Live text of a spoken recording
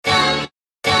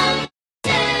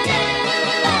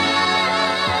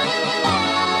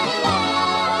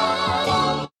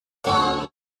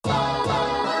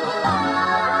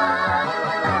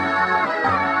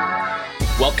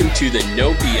to the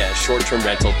No BS Short-Term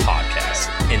Rental Podcast,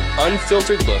 an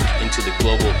unfiltered look into the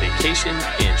global vacation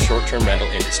and short-term rental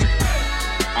industry.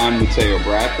 I'm Mateo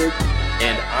Bradford.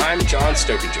 And I'm John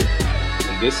Stokinger.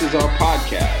 And this is our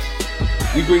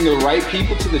podcast. We bring the right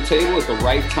people to the table at the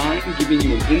right time, giving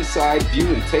you an inside view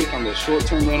and take on the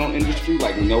short-term rental industry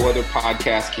like no other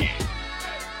podcast can.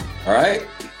 All right.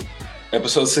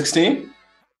 Episode 16.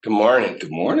 Good morning.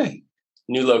 Good morning.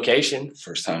 New location.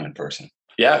 First time in person.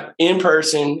 Yeah, in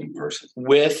person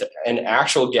with an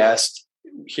actual guest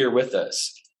here with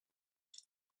us.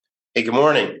 Hey, good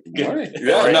morning. Good morning. Good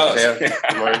morning,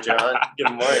 Good morning, John.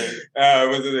 Good morning.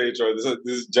 What's the intro? This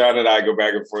is John and I go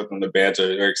back and forth on the banter.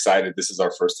 We're excited. This is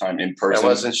our first time in person. I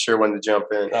wasn't sure when to jump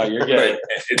in. Oh, you're good.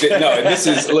 No, this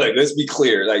is, look, let's be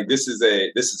clear. Like, this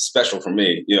is special for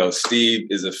me. You know, Steve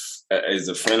is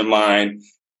a friend of mine.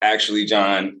 Actually,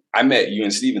 John, I met you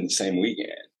and Steve in the same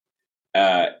weekend.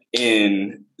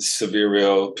 In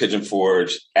Sevierville, Pigeon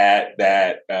Forge, at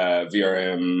that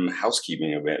VRM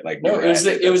housekeeping event. Like, no,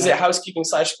 it was a housekeeping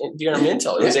 / VRM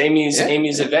Intel. It was Amy's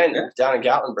event down in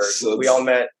Gatlinburg. So we all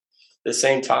met the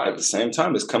same time. At the same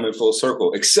time, it's coming full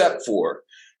circle, except for,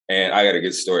 and I got a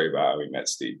good story about how we met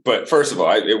Steve. But first of all,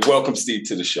 welcome Steve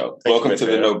to the show. Welcome to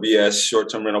the No BS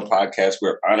Short-Term Rental Podcast.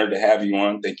 We're honored to have you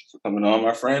on. Thank you for coming on,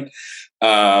 my friend.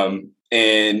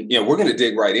 And, you know, we're going to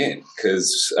dig right in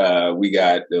because we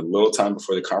got a little time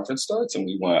before the conference starts and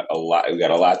we got a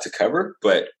lot to cover.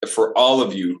 But for all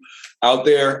of you out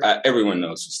there, everyone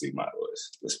knows who Steve Milo is.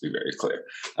 Let's be very clear.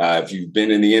 If you've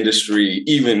been in the industry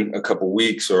even a couple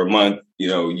weeks or a month, you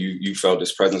know, you felt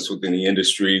his presence within the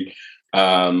industry,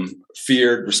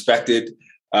 feared, respected,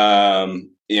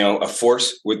 you know, a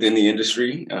force within the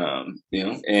industry, you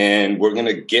know, and we're going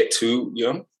to get to,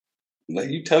 you know, let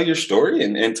you tell your story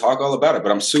and talk all about it.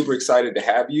 But I'm super excited to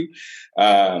have you.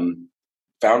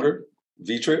 Founder,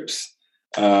 V-Trips.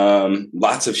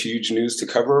 Lots of huge news to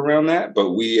cover around that,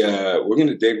 but we're going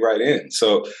to dig right in.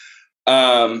 So,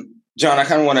 John, I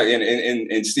kind of want to,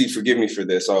 and Steve, forgive me for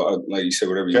this. I'll let you say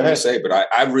whatever you want to say, but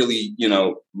I really, you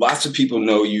know, lots of people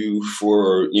know you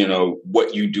for, you know,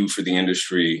 what you do for the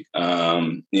industry.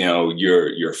 You know,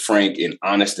 your frank and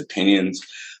honest opinions.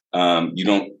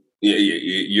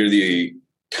 You're the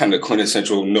kind of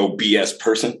quintessential no BS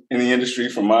person in the industry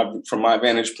from my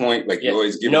vantage point. Like, you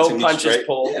always give it to me straight.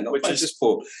 No punches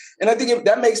pulled. And I think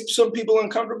that makes some people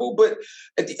uncomfortable, but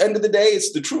at the end of the day,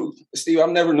 it's the truth. Steve,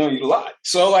 I've never known you to lie.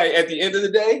 So, like, at the end of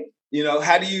the day, you know,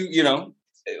 how do you know,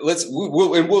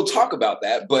 we'll talk about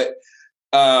that. But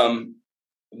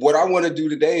what I want to do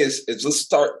today is let's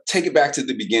take it back to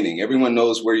the beginning. Everyone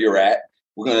knows where you're at.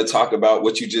 We're going to talk about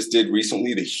what you just did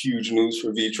recently, the huge news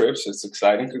for V-Trips. It's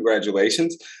exciting.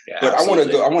 Congratulations. Yeah, but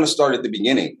absolutely. I want to start at the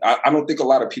beginning. I don't think a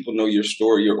lot of people know your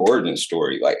story, your origin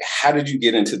story. Like, how did you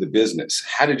get into the business?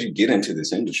 How did you get into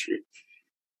this industry?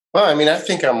 Well, I mean, I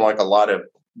think I'm like a lot of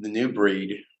the new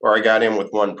breed, or I got in with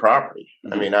one property.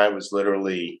 Mm-hmm. I mean, I was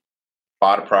literally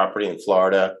bought a property in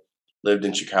Florida, lived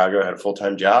in Chicago, had a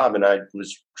full-time job, and I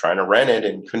was trying to rent it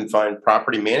and couldn't find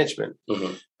property management.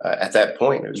 Mm-hmm. At that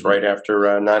point. It was right after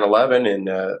 9/11, and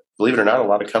believe it or not, a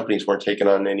lot of companies weren't taking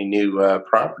on any new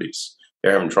properties.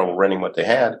 They're having trouble renting what they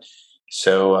had.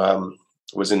 So I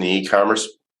was in the e-commerce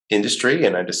industry,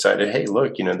 and I decided, hey,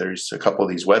 look, you know, there's a couple of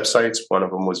these websites. One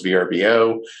of them was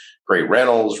VRBO, Great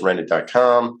Rentals,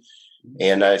 rented.com.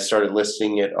 And I started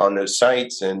listing it on those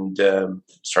sites and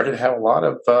started to have a lot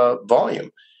of volume.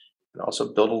 And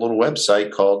also built a little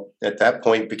website called, at that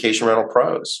point, Vacation Rental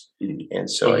Pros. Mm-hmm.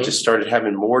 And so I just started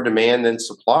having more demand than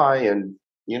supply. And,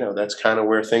 you know, that's kind of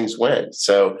where things went.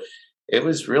 So it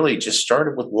was really just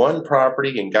started with one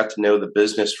property and got to know the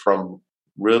business from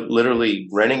literally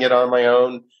renting it on my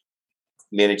own,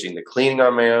 managing the cleaning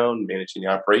on my own, managing the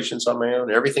operations on my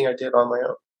own, everything I did on my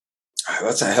own.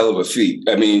 That's a hell of a feat.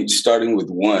 I mean, starting with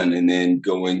one and then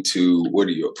going to, what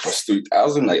are you, plus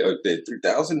 3,000? Like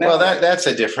 3,000 now? Well, that's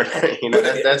a different, you know,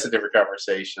 that's a different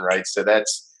conversation, right? So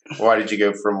that's, why did you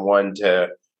go from one to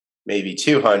maybe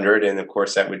 200? And of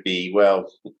course that would be,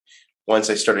 well,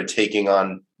 once I started taking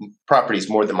on properties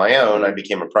more than my own, I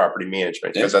became a property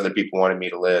management because other people wanted me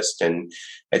to list. And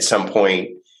at some point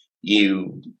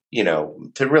you know,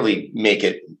 to really make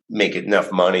it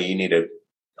enough money, you need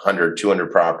 100,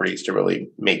 200 properties to really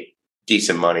make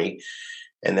decent money.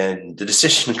 And then the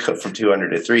decision to go from 200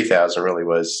 to 3,000 really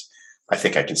was, I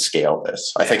think I can scale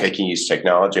this. I think I can use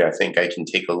technology. I think I can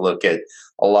take a look at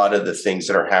a lot of the things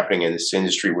that are happening in this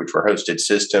industry, which were hosted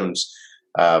systems,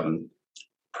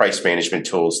 price management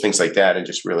tools, things like that, and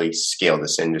just really scale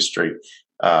this industry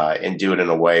and do it in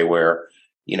a way where,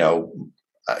 you know,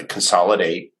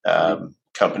 consolidate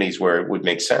companies where it would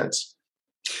make sense.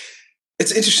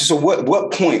 It's interesting. So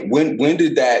what point, when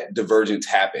did that divergence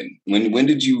happen? When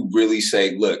did you really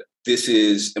say, look, this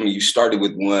is, I mean, you started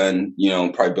with one,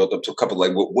 probably built up to a couple,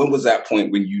 like when was that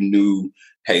point when you knew,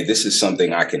 hey, this is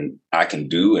something I can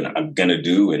do and I'm going to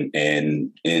do.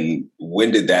 And when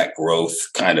did that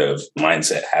growth kind of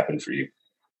mindset happen for you?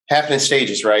 Happened in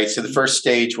stages, right? So the first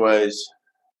stage was,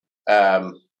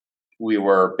 we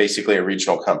were basically a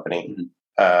regional company,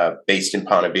 based in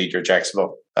Ponte Vedra,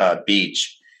 Jacksonville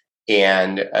Beach.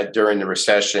 And during the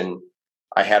recession,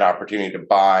 I had opportunity to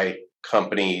buy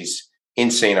companies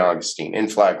in St. Augustine, in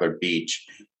Flagler Beach,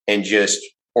 and just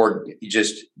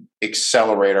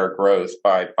accelerate our growth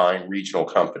by buying regional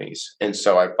companies. And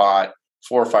so I bought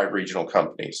 4 or 5 regional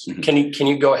companies. Can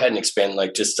you go ahead and expand,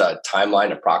 like, just a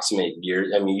timeline, approximate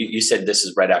years? I mean, you said this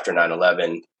is right after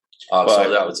 9/11. So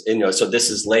that was, so this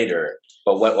is later,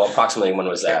 but approximately when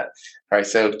was that? All right.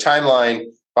 So timeline,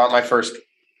 bought my first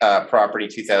property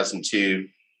 2002,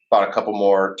 bought a couple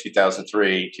more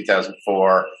 2003,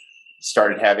 2004,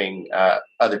 started having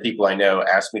other people I know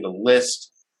ask me to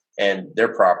list and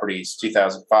their properties.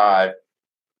 2005,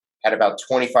 had about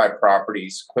 25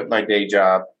 properties, quit my day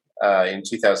job in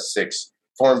 2006,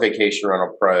 formed Vacation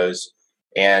Rental Pros,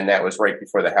 and that was right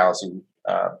before the housing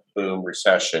boom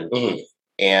recession. Mm-hmm.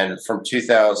 And from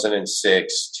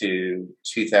 2006 to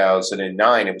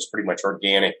 2009, it was pretty much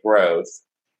organic growth.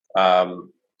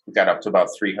 We got up to about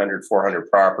 300, 400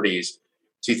 properties.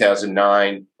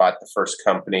 2009, bought the first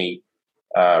company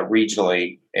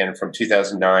regionally. And from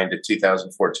 2009 to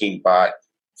 2014, bought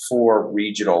 4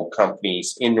 regional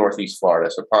companies in Northeast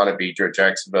Florida. So Ponte Vedra,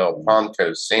 Jacksonville, Palm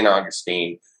Coast, St.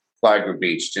 Augustine, Flagler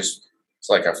Beach. It's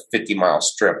like a 50-mile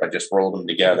strip. I just rolled them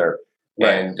together.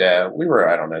 Right. And we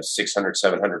were, 600,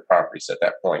 700 properties at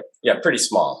that point. Yeah, pretty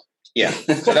small. Yeah.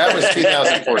 So that was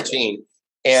 2014.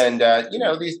 And, we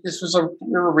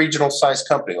were a regional sized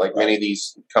company, like many of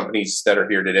these companies that are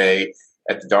here today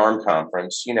at the DARM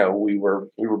conference. We were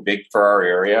big for our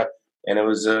area, and it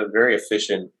was a very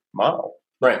efficient model.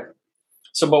 Right.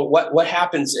 So, but what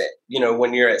happens,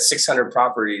 when you're at 600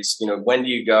 properties, when do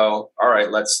you go, all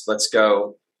right, let's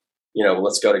go,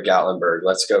 let's go to Gatlinburg.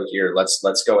 Let's go here.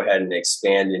 Let's go ahead and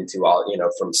expand into all,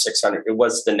 from 600. It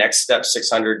was the next step,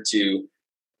 600 to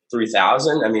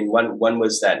 3,000. I mean, when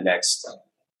was that next?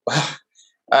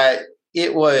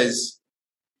 It was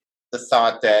the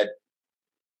thought that,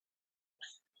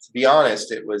 to be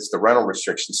honest, it was the rental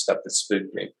restriction stuff that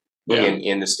spooked me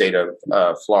in the state of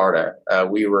Florida.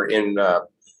 We were in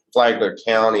Flagler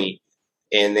County,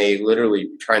 and they literally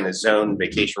trying to zone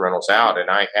vacation rentals out. And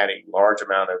I had a large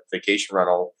amount of vacation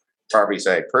rental properties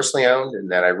that I personally owned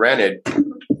and that I rented.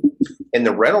 And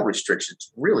the rental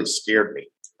restrictions really scared me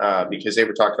because they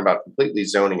were talking about completely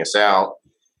zoning us out.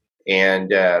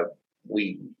 And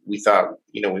we thought,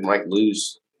 we might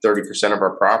lose 30% of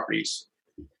our properties.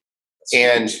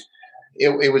 And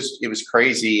it was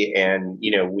crazy. And,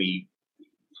 we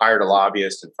hired a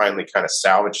lobbyist and finally kind of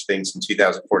salvaged things in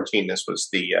 2014. This was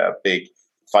the big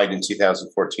fight in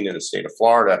 2014 in the state of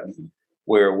Florida,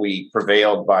 where we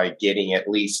prevailed by getting at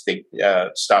least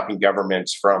stopping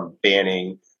governments from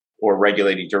banning or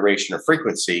regulating duration or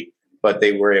frequency, but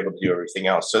they were able to do everything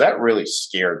else. So that really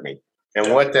scared me.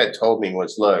 And what that told me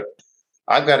was, look,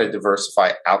 I've got to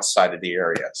diversify outside of the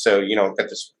area. So,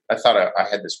 I thought I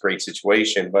had this great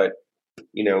situation, but,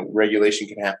 regulation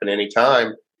can happen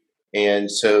anytime.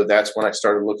 And so that's when I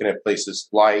started looking at places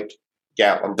like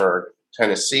Gatlinburg,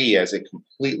 Tennessee, as a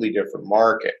completely different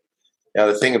market. Now,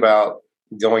 the thing about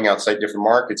going outside different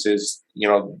markets is,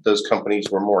 those companies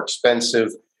were more expensive,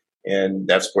 and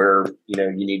that's where,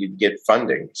 you needed to get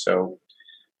funding. So,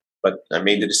 but I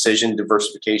made the decision,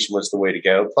 diversification was the way to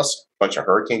go. Plus, a bunch of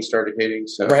hurricanes started hitting.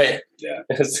 So. Right. Yeah.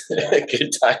 It's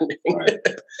good timing. Right.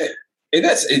 And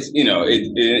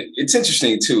it's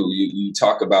interesting too. You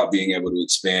talk about being able to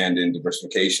expand and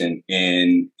diversification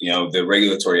and, the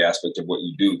regulatory aspect of what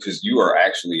you do, because you are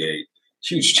actually a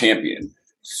huge champion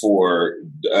for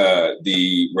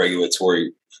the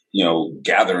regulatory,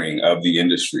 gathering of the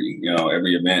industry.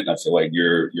 Every event, I feel like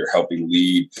you're helping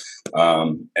lead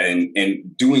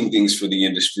and doing things for the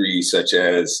industry, such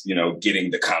as,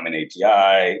 getting the Common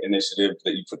API initiative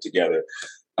that you put together.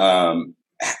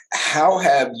 How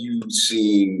have you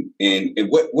seen and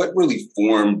what really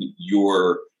formed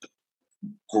your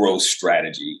growth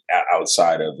strategy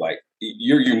outside of, like,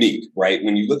 you're unique, right?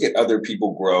 When you look at other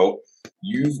people grow,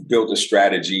 you've built a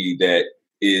strategy that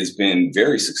has been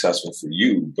very successful for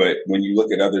you. But when you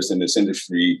look at others in this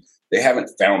industry, they haven't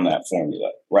found that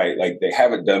formula, right? Like, they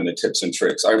haven't done the tips and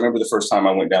tricks. I remember the first time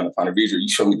I went down to Ponte Vedra, you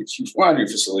showed me the huge winery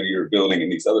facility you're building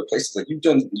in these other places. Like, you've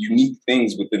done unique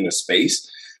things within the space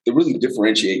that really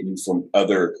differentiate you from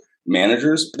other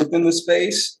managers within the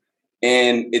space.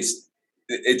 And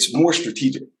it's more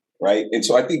strategic, right? And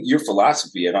so I think your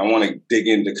philosophy, and I want to dig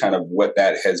into kind of what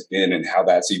that has been and how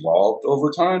that's evolved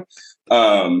over time.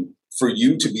 For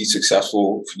you to be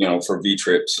successful, for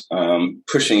V-Trips,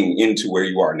 pushing into where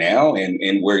you are now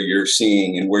and where you're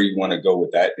seeing and where you want to go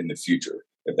with that in the future,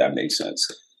 if that makes sense.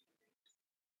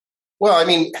 Well, I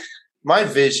mean, my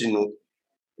vision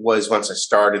was, once I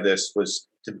started this, was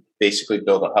to basically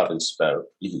build a hub and spoke.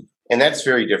 Mm-hmm. And that's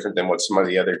very different than what some of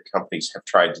the other companies have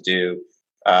tried to do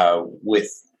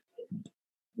with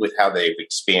how they've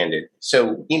expanded.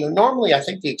 So, normally I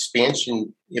think the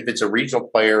expansion, if it's a regional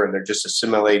player and they're just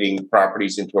assimilating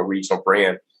properties into a regional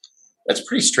brand, that's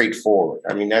pretty straightforward.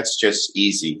 I mean, that's just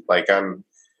easy. Like I'm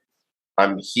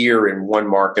here in one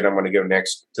market. I'm going to go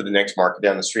next to the next market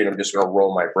down the street. I'm just going to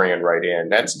roll my brand right in.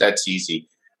 That's easy.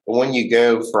 But when you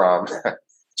go from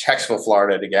Jacksonville,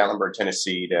 Florida to Gatlinburg,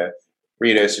 Tennessee to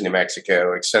Rios, New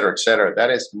Mexico, et cetera, that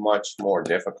is much more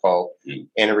difficult. Mm.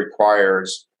 And it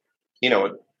requires,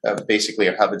 basically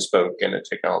a hub and spoke and a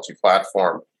technology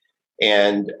platform.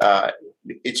 And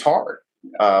it's hard.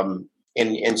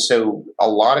 And so a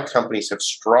lot of companies have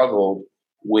struggled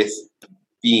with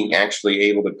being actually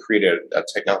able to create a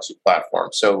technology platform.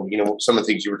 So, some of the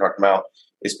things you were talking about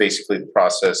is basically the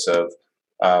process of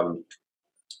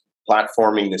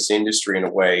platforming this industry in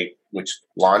a way which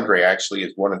laundry actually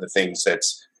is one of the things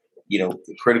that's,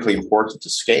 critically important to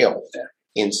scale.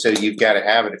 Yeah. And so you've got to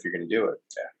have it if you're going to do it.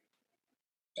 Yeah.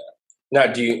 Now,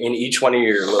 do you, in each one of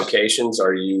your locations,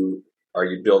 are you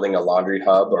building a laundry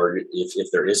hub, or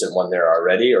if there isn't one there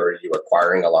already, or are you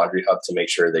acquiring a laundry hub to make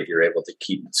sure that you're able to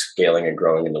keep scaling and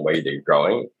growing in the way that you're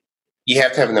growing? You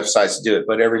have to have enough size to do it,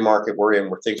 but every market we're in,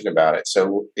 we're thinking about it.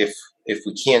 So if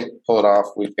we can't pull it off,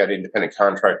 we've got independent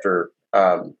contractor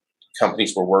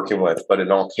companies we're working with. But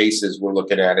in all cases, we're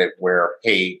looking at it where,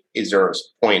 hey, is there a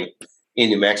point in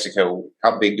New Mexico?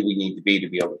 How big do we need to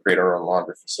be able to create our own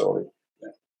laundry facility?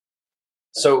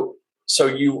 So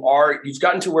you've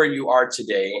gotten to where you are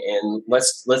today, and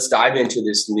let's dive into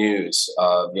this news.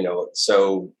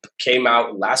 So came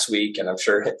out last week, and I'm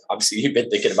sure obviously you've been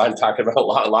thinking about it, talking about it a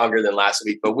lot longer than last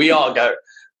week, but we all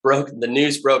the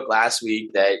news broke last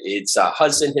week that it's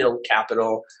Hudson Hill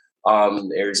Capital.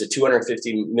 There's a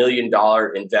 $250 million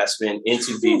investment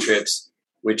into V-Trips,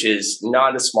 which is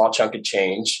not a small chunk of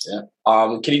change.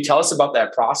 Yeah. Can you tell us about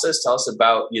that process? Tell us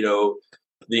about,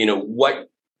 what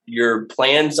your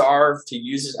plans are to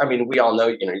use it. I mean, we all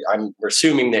know, we're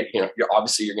assuming that, you're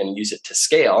going to use it to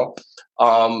scale,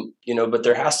 but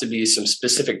there has to be some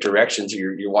specific directions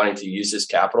you're wanting to use this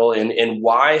capital, and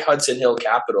why Hudson Hill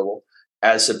Capital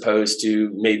as opposed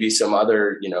to maybe some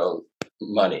other,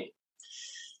 money.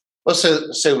 Well,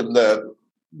 so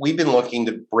we've been looking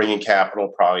to bring in capital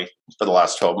probably for the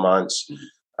last 12 months. Mm-hmm.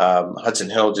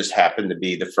 Hudson Hill just happened to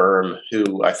be the firm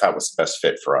who I thought was the best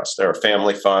fit for us. They're a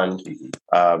family fund.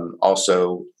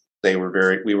 Also, we were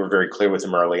very clear with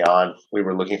them early on. We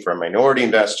were looking for a minority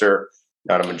investor,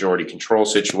 not a majority control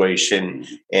situation,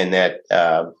 and that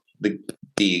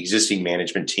the existing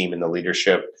management team and the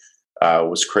leadership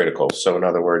was critical. So, in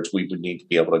other words, we would need to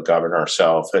be able to govern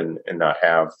ourselves and not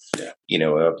have,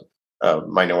 a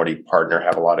minority partner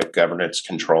have a lot of governance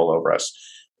control over us.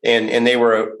 And they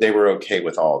were okay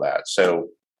with all that. So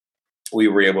we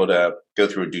were able to go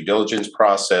through a due diligence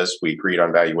process. We agreed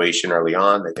on valuation early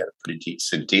on. They got a pretty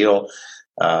decent deal.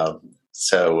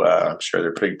 So I'm sure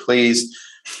they're pretty pleased.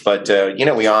 But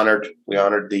we honored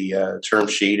the term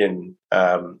sheet, and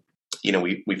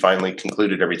we finally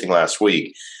concluded everything last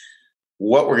week.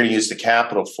 What we're going to use the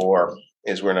capital for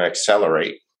is we're going to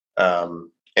accelerate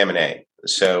M&A.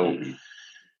 So.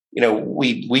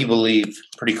 We believe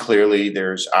pretty clearly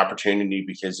there's opportunity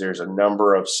because there's a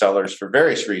number of sellers for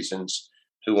various reasons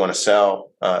who want to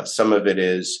sell. Some of it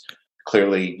is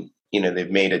clearly, they've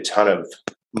made a ton of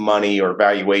money or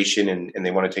valuation and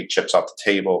they want to take chips off the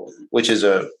table, which is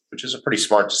a pretty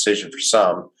smart decision for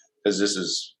some, because this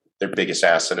is their biggest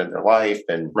asset in their life,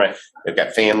 and right. They've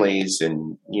got families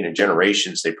and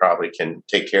generations they probably can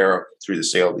take care of through the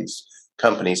sale of these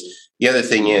companies. The other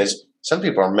thing is some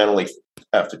people are mentally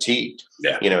fatigued.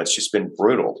 Yeah. It's just been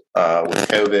brutal with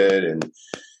COVID and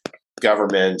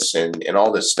governments and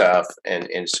all this stuff.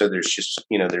 And so there's just,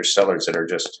 there's sellers that are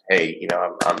just, hey,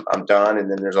 I'm done. And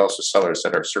then there's also sellers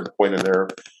that are at a certain point in their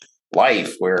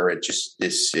life where it's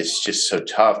just so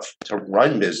tough to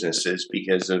run businesses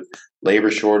because of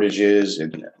labor shortages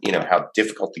and, how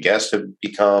difficult the guests have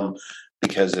become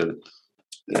because of,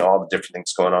 all the different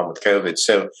things going on with COVID.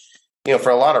 So,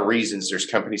 for a lot of reasons, there's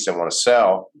companies that want to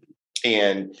sell.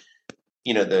 And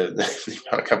the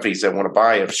amount of companies that want to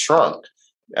buy have shrunk.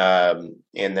 And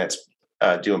that's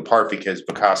due in part because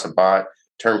Vacasa bought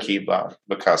Turnkey,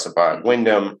 Vacasa bought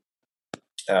Wyndham.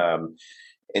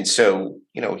 And so,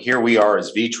 here we are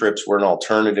as V-Trips. We're an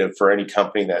alternative for any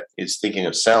company that is thinking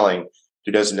of selling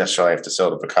who doesn't necessarily have to sell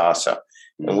to Vacasa.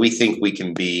 And we think we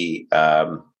can be,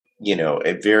 a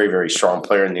very, very strong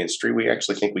player in the industry. We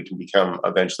actually think we can become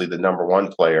eventually the number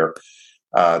one player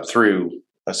through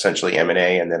essentially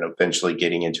M&A and then eventually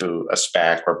getting into a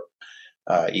SPAC or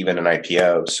even an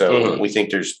IPO. So we think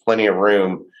there's plenty of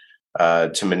room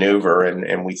to maneuver,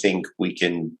 and we think we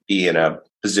can be in a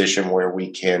position where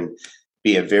we can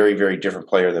be a very, very different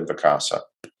player than Vacasa.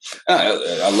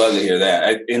 I love to hear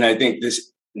that. And I think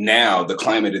now the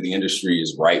climate of the industry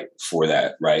is right for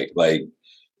that, right? Like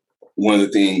one of the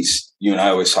things you and I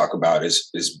always talk about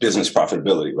is business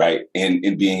profitability, right? And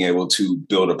being able to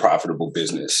build a profitable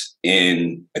business.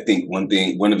 And I think one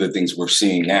of the things we're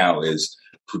seeing now is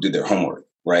who did their homework,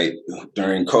 right?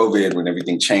 During COVID, when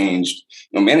everything changed,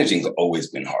 managing's always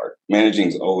been hard.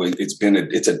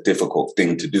 It's a difficult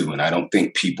thing to do. And I don't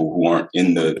think people who aren't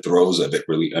in the throes of it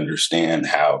really understand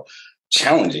how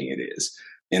challenging it is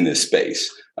in this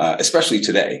space, especially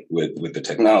today with the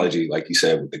technology, like you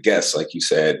said, with the guests, like you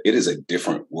said, it is a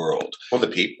different world. Well, the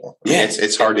people,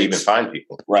 it's hard to even find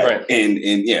people, right? And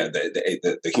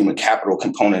the human capital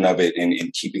component of it, and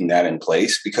keeping that in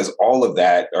place, because all of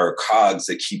that are cogs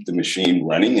that keep the machine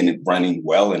running and running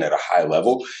well and at a high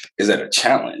level is at a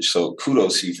challenge. So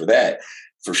kudos to you for that,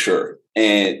 for sure.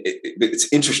 And it's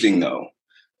interesting though.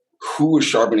 Who is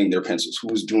sharpening their pencils?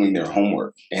 Who is doing their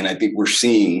homework? And I think we're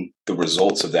seeing the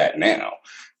results of that now.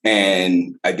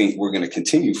 And I think we're going to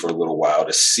continue for a little while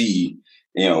to see,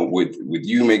 with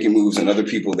you making moves and other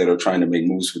people that are trying to make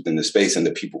moves within the space, and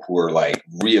the people who are like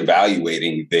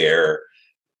reevaluating their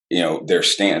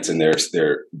stance and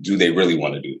do they really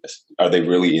want to do this? Are they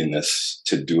really in this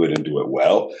to do it and do it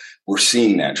well? We're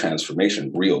seeing that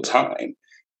transformation real time.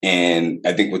 And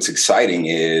I think what's exciting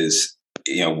is,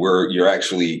 you're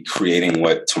actually creating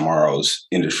what tomorrow's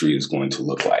industry is going to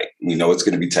look like. We know it's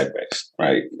going to be tech-based,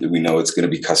 right? We know it's going to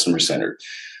be customer-centered.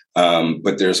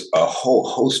 But there's a whole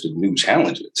host of new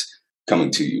challenges coming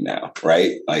to you now,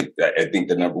 right? Like, I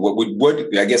think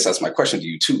I guess that's my question to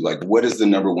you too. Like, what is the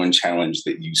number one challenge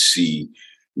that you see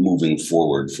moving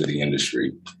forward for the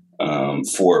industry,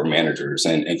 for managers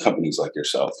and companies like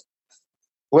yourself?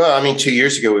 Well, I mean, 2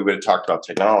 years ago, we would have talked about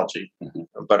technology,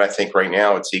 but I think right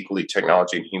now it's equally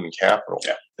technology and human capital.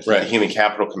 Yeah. Right. The human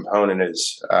capital component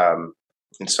is,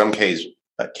 in some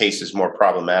cases, more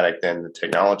problematic than the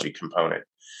technology component.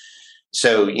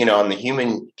 So, on the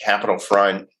human capital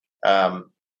front,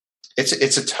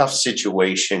 it's a tough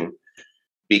situation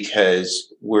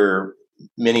because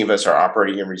many of us are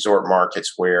operating in resort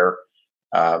markets where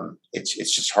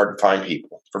it's just hard to find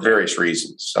people for various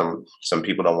reasons. Some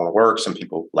people don't want to work. Some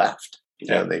people left.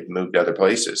 They've moved to other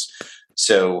places.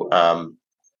 So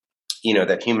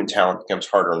that human talent becomes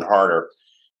harder and harder.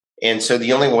 And so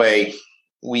the only way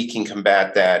we can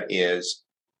combat that is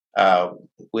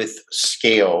with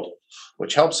scale,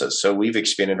 which helps us. So we've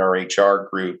expanded our HR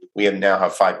group. We now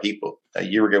have 5 people. A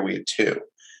year ago, we had 2.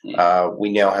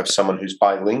 We now have someone who's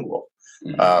bilingual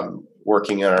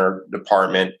working in our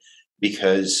department,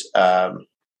 because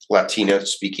Latino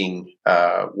speaking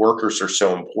workers are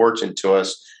so important to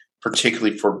us,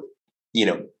 particularly for,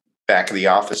 back of the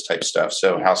office type stuff.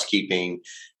 So housekeeping,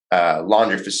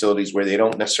 laundry facilities where they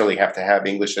don't necessarily have to have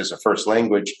English as a first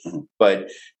language, but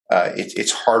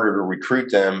it's harder to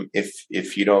recruit them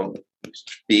if you don't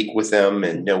speak with them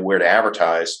and know where to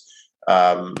advertise.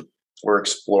 We're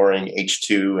exploring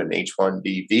H2 and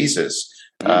H1B visas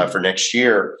for next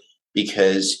year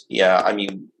because,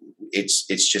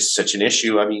 it's just such an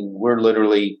issue. I mean, we're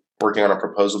literally working on a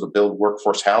proposal to build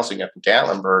workforce housing up in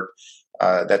Gatlinburg.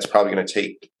 That's probably going to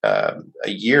take a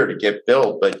year to get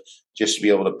built, but just to be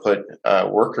able to put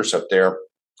workers up there.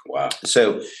 Wow.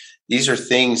 So these are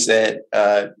things that,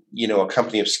 a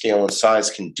company of scale and size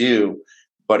can do,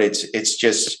 but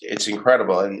it's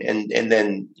incredible. And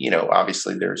then,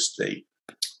 obviously there's the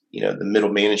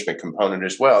middle management component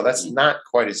as well. That's not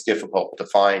quite as difficult to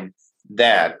find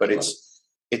that, but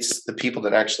it's the people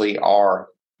that actually are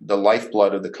the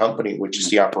lifeblood of the company, which is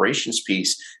the operations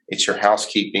piece. It's your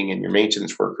housekeeping and your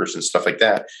maintenance workers and stuff like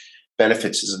that.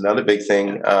 Benefits is another big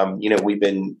thing. We've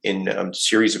been in a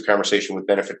series of conversation with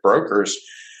benefit brokers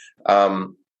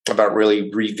about really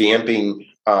revamping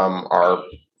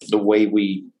the way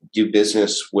we do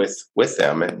business with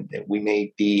them. And we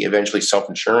may be eventually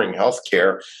self-insuring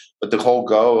healthcare, but the whole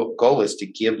goal is to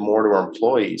give more to our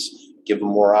employees, give them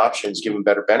more options, give them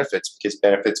better benefits, because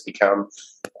benefits become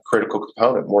a critical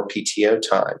component, more PTO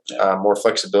time, more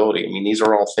flexibility. I mean, these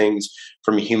are all things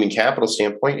from a human capital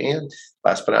standpoint. And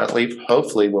last but not least,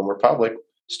 hopefully when we're public,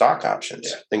 stock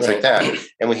options, things like that.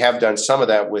 And we have done some of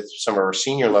that with some of our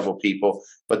senior level people.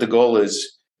 But the goal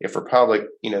is, if we're public,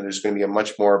 there's going to be a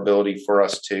much more ability for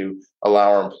us to allow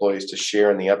our employees to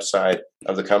share in the upside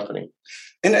of the company.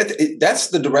 And that's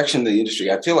the direction the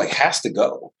industry, I feel like, has to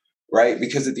go, right?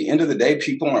 Because at the end of the day,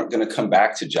 people aren't going to come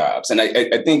back to jobs. And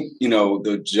I think,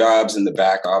 the jobs in the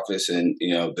back office and,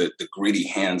 the gritty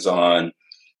hands-on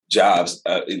jobs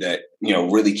that,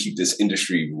 really keep this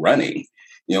industry running.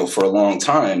 For a long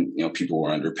time, people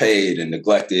were underpaid and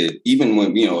neglected. Even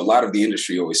when, a lot of the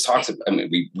industry always talks about,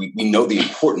 we know the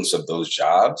importance of those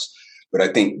jobs, but I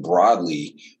think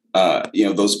broadly,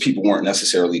 those people weren't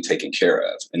necessarily taken care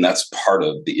of. And that's part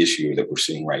of the issue that we're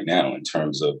seeing right now in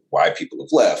terms of why people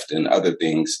have left and other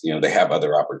things. They have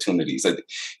other opportunities.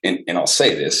 And I'll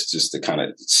say this just to kind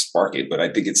of spark it, but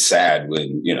I think it's sad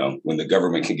when the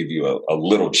government can give you a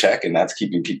little check and that's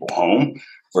keeping people home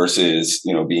versus,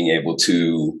 being able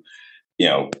to,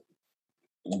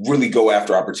 really go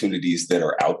after opportunities that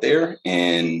are out there.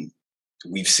 And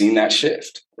we've seen that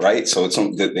shift, right? So it's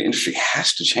the industry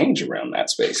has to change around that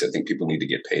space. I think people need to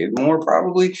get paid more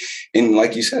probably. And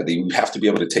like you said, you have to be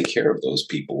able to take care of those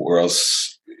people or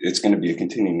else it's going to be a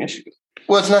continuing issue.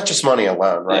 Well, it's not just money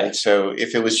alone, right? Yeah. So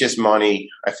if it was just money,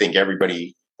 I think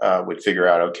everybody would figure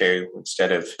out, okay,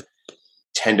 instead of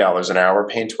 $10 an hour,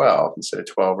 paying 12, instead of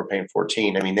 12, we're paying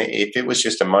 14. I mean, if it was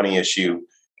just a money issue,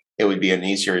 it would be an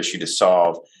easier issue to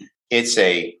solve. It's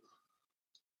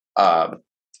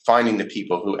finding the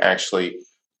people who actually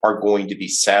are going to be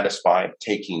satisfied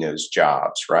taking those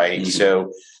jobs, right? Mm-hmm.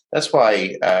 So that's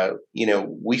why,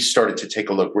 we started to take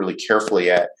a look really carefully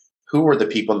at who were the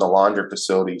people in the laundry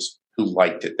facilities who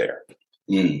liked it there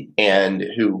and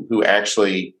who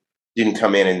actually didn't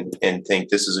come in and think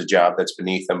this is a job that's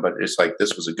beneath them, but it's like,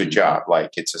 this was a good job.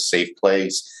 Like, it's a safe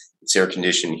place. It's air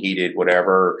conditioned, heated,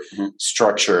 whatever,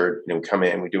 structured. We come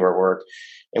in, we do our work.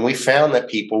 And we found that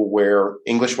people where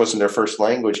English wasn't their first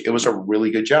language, it was a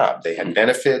really good job. They had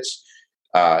benefits.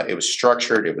 It was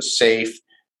structured. It was safe,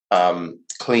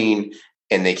 clean.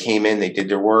 And they came in, they did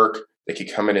their work. They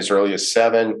could come in as early as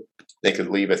 7. They could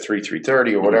leave at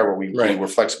 3:30 or whatever. We were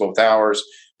flexible with hours,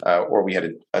 or we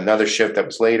had another shift that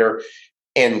was later.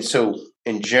 And so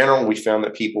in general, we found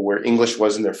that people where English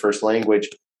wasn't their first language,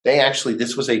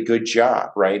 this was a good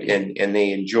job, right? And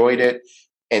they enjoyed it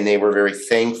and they were very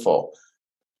thankful.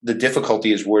 The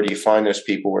difficulty is, where do you find those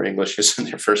people where English isn't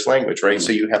their first language, right? Mm-hmm.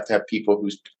 So you have to have people who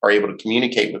are able to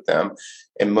communicate with them.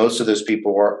 And most of those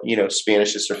people are,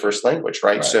 Spanish is their first language,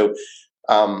 right? So,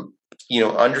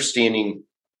 understanding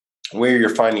where you're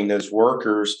finding those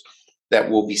workers that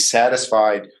will be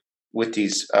satisfied with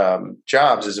these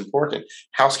jobs is important.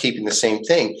 Housekeeping, the same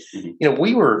thing.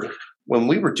 Mm-hmm. When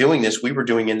we were doing this, we were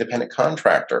doing independent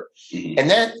contractor. Mm-hmm. And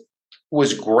that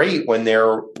was great when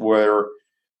there were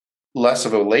less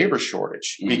of a labor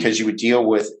shortage, because you would deal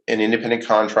with an independent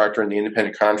contractor and the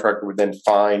independent contractor would then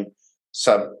find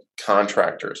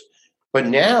subcontractors. But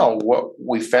now what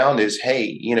we found is,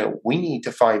 hey, we need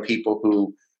to find people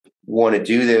who want to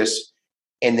do this,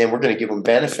 and then we're going to give them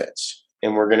benefits,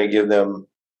 and we're going to give them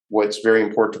what's very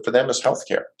important for them is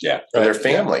healthcare for their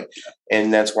family. Yeah.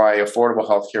 And that's why affordable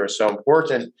healthcare is so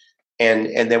important. And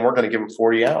then we're going to give them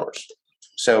 40 hours.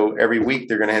 So every week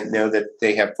they're going to know that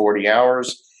they have 40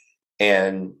 hours.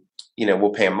 And, we'll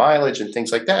pay them mileage and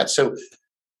things like that. So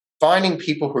finding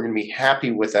people who are going to be happy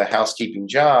with a housekeeping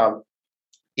job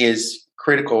is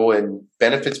critical, and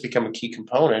benefits become a key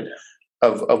component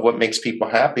of what makes people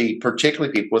happy,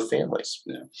 particularly people with families.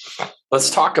 Yeah. Let's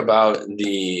talk about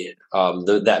let's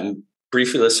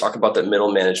talk about that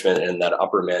middle management and that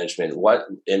upper management. What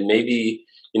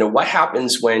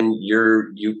happens when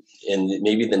you in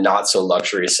maybe the not so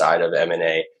luxury side of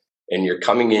M&A, and you're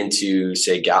coming into,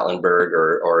 say, Gatlinburg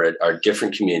or a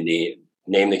different community,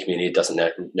 name the community, it doesn't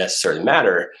necessarily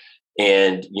matter.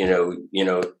 And,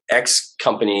 X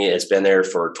company has been there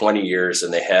for 20 years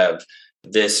and they have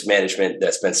this management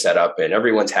that's been set up and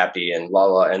everyone's happy and blah,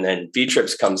 blah. And then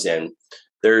V-Trips comes in.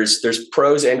 There's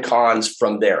pros and cons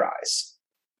from their eyes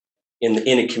in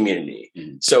a community.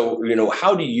 Mm-hmm. So,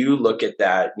 how do you look at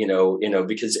that,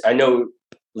 because I know,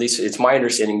 at least it's my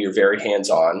understanding, you're very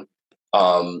hands-on.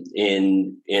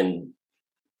 In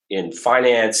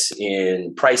finance,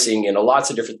 in pricing, and lots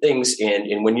of different things.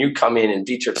 And when you come in and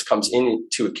V-Trips comes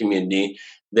into a community,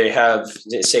 they have,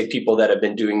 say, people that have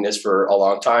been doing this for a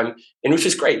long time, and which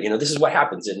is great. This is what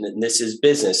happens, and this is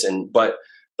business. But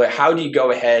how do you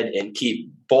go ahead and keep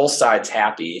both sides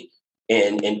happy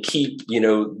and keep,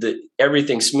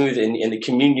 everything smooth in the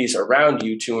communities around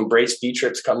you to embrace B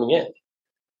trips coming in?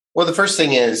 Well, the first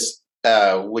thing is,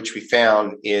 which we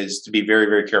found, is to be very,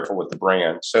 very careful with the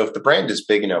brand. So if the brand is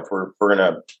big enough, we're going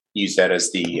to use that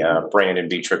as the brand, and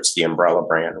B trips the umbrella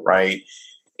brand, right?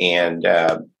 And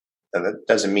that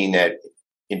doesn't mean that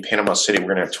in Panama City, we're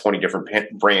going to have 20 different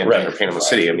brands under Panama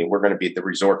City. I mean, we're going to be at the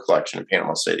Resort Collection in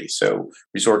Panama City. So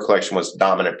Resort Collection was the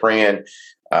dominant brand.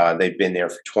 They've been there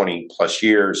for 20 plus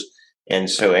years. And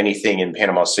so anything in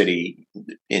Panama City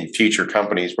in future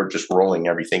companies, we're just rolling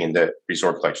everything into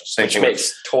Resort Collection. Which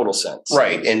makes total sense.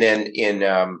 Right. And then in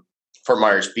Fort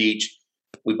Myers Beach,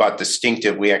 we bought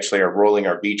Distinctive. We actually are rolling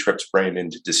our B Trips brand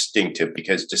into Distinctive,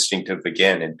 because Distinctive,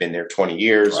 again, had been there 20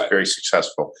 years, very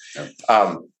successful.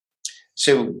 Yep.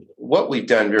 So what we've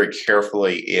done very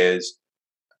carefully is,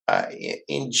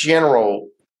 in general,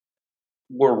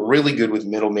 we're really good with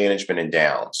middle management and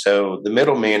down. So the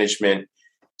middle management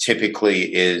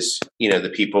typically is,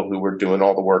 the people who were doing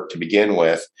all the work to begin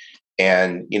with.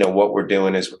 And, what we're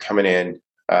doing is we're coming in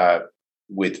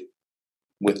with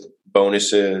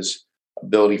bonuses,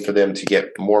 ability for them to get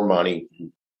more money,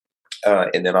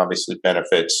 and then obviously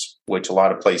benefits, which a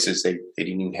lot of places they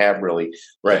didn't even have really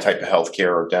that type of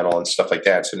healthcare or dental and stuff like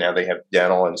that. So now they have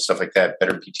dental and stuff like that,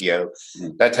 better PTO,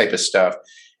 that type of stuff.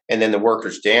 And then the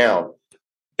workers down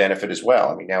benefit as well.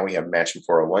 I mean, now we have matching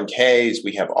 401ks,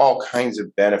 we have all kinds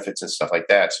of benefits and stuff like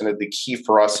that. So the key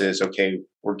for us is, okay,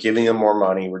 we're giving them more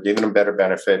money, we're giving them better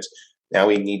benefits. Now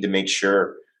we need to make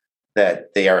sure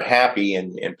that they are happy.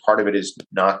 And part of it is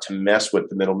not to mess with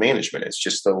the middle management. It's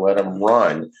just to let them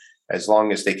run as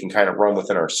long as they can kind of run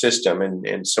within our system.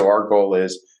 And so our goal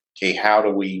is, okay, how do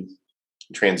we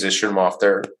transition them off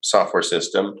their software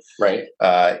system,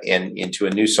 and into a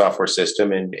new software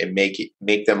system, and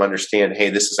make them understand, hey,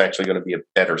 this is actually going to be a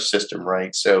better system,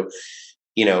 right? So,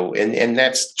 and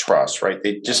that's trust, right?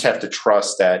 They just have to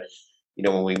trust that,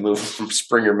 when we move from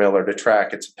Springer Miller to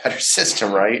Track, it's a better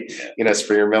system, right?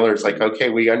 Springer Miller is like, okay,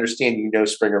 we understand,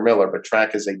 Springer Miller, but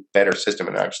Track is a better system,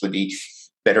 and actually be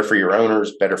better for your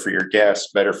owners, better for your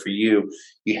guests, better for you.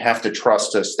 You have to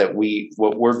trust us that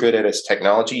what we're good at is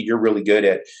technology. You're really good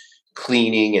at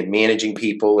cleaning and managing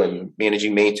people and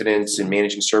managing maintenance and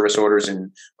managing service orders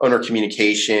and owner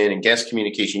communication and guest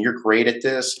communication. You're great at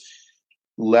this.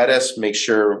 Let us make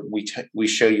sure we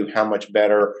show you how much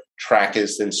better Track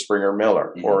is than Springer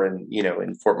Miller, or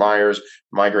in Fort Myers,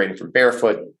 migrating from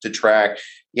Barefoot to Track.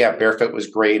 Yeah, Barefoot was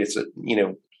great. It's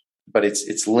but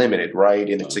it's limited, right?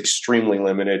 And it's extremely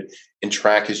limited. And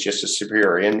Track is just a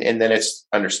superior. And then it's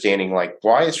understanding, like,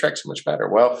 why is Track so much better?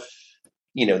 Well,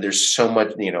 there's so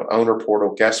much, owner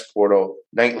portal, guest portal,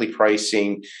 nightly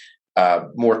pricing,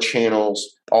 more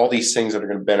channels, all these things that are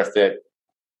going to benefit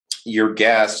your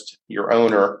guest, your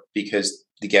owner, because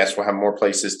the guest will have more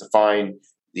places to find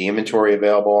the inventory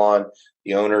available on.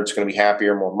 The owner is going to be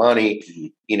happier, more money.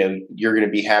 You're going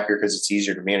to be happier because it's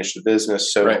easier to manage the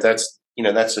business. So that's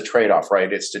the trade-off,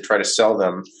 right? It's to try to sell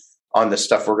them on the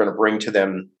stuff we're going to bring to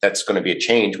them. That's going to be a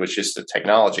change, which is the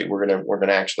technology. We're going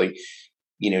to actually,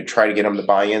 try to get them to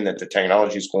buy in that the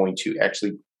technology is going to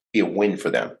actually be a win for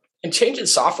them. And changing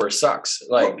software sucks.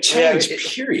 Change,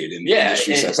 period, in the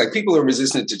industry sucks. Like, people are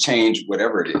resistant to change,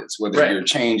 whatever it is. Whether you're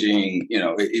changing,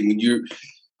 when you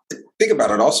think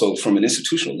about it, also from an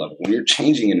institutional level, when you're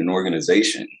changing in an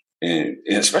organization, and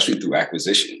especially through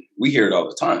acquisition, we hear it all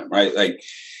the time, right? Like,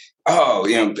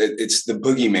 it's the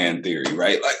boogeyman theory,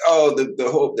 right? Like, the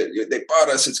whole, they bought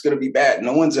us, it's going to be bad.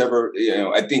 No one's ever,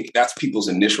 I think that's people's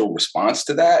initial response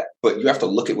to that. But you have to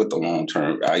look at what the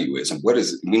long-term value is, and what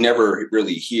is it? We never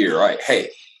really hear, right?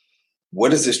 Hey, what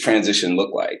does this transition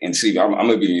look like? And Steve, I'm going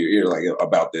to be in your ear like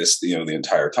about this, the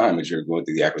entire time as you're going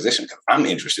through the acquisition, because I'm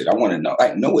interested. I want to know.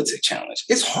 I know it's a challenge.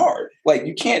 It's hard. Like,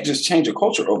 you can't just change a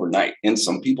culture overnight, and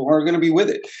some people aren't going to be with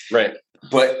it. Right.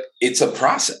 But it's a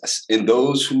process, and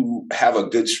those who have a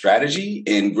good strategy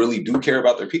and really do care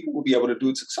about their people will be able to do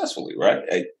it successfully, right?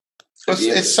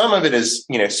 Some of it is,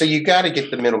 so you got to get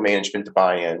the middle management to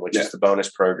buy in, which is the bonus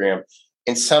program.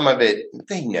 And some of it,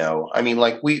 they know. I mean,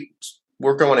 like,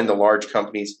 we're going into large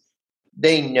companies.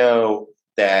 They know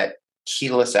that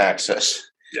keyless access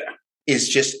is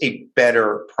just a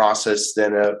better process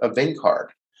than a VIN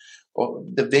card. Well,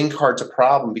 the VIN card's a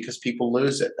problem because people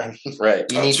lose it. I mean,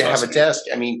 you need to have a desk.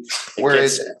 I mean,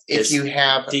 whereas if you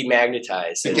have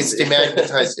demagnetized, it gets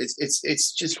demagnetized.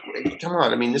 It's just, come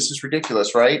on. I mean, this is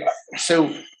ridiculous, right?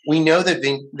 So we know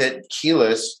that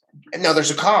keyless. Now there's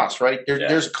a cost, right?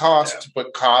 There's a cost to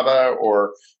put Kava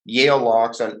or Yale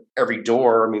locks on every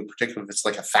door. I mean, particularly if it's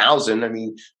like 1,000. I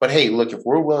mean, but hey, look, if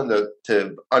we're willing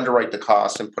to underwrite the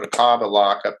cost and put a Kava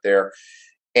lock up there,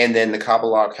 And then the Cabo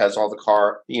lock has all the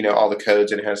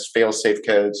codes, and it has fail-safe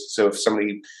codes. So if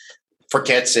somebody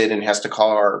forgets it and has to call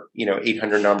our,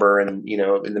 800 number and,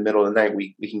 in the middle of the night,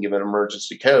 we can give an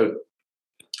emergency code.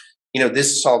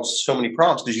 This solves so many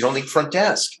problems because you don't need front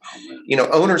desk.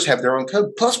 Owners have their own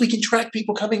code. Plus, we can track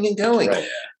people coming and going. Right.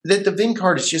 The VIN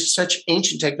card is just such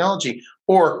ancient technology.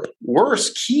 Or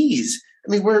worse, keys.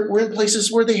 I mean, we're in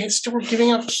places where they still were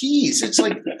giving out keys. It's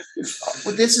like,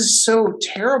 this is so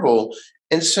terrible.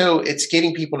 And so it's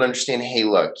getting people to understand, hey,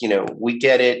 look, we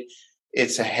get it.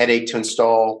 It's a headache to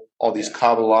install all these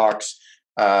Cabo locks.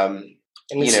 And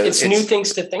it's new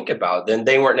things to think about than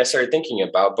they weren't necessarily thinking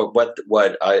about. But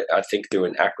what I think through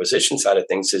an acquisition side of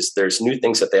things is there's new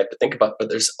things that they have to think about, but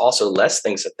there's also less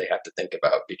things that they have to think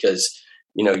about because,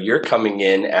 you're coming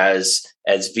in as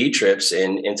V-Trips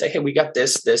and say, hey, we got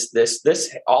this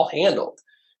all handled.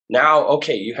 Now,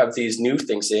 okay, you have these new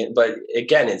things in, but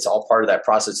again, it's all part of that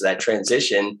process, of that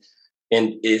transition.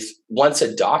 And if once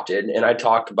adopted, and I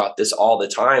talk about this all the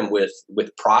time with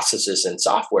processes and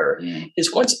software,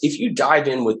 is if you dive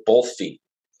in with both feet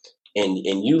and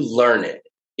you learn it,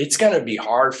 it's going to be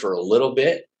hard for a little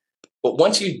bit. But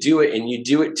once you do it and you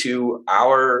do it to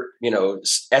our,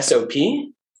 SOP,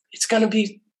 it's going to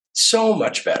be so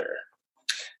much better.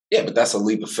 Yeah, but that's a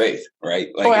leap of faith, right?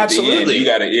 Like absolutely. You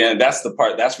gotta, that's the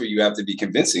part. That's where you have to be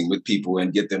convincing with people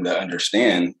and get them to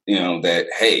understand, that,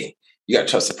 hey, you got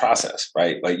to trust the process,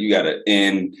 right? Like you got to,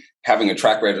 and having a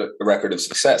track record of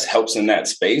success helps in that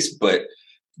space, but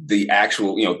the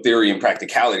actual, theory and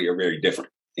practicality are very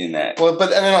different in that. Well,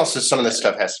 and then also some of this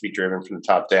stuff has to be driven from the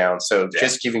top down. So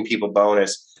just giving people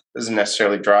bonus doesn't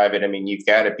necessarily drive it. I mean, you've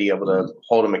got to be able to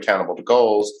hold them accountable to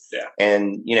goals. Yeah.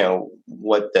 And,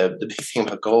 what the big thing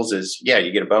about goals is,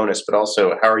 you get a bonus, but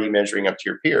also how are you measuring up to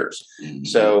your peers? Mm-hmm.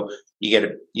 So you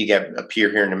get a peer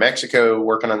here in New Mexico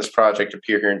working on this project, a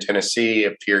peer here in Tennessee,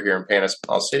 a peer here in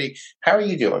Panama City. How are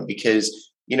you doing?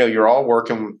 Because, you're all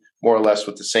working more or less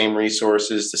with the same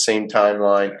resources, the same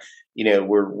timeline.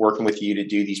 We're working with you to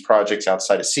do these projects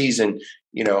outside of season.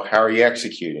 How are you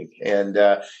executing? And,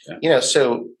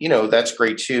 so, that's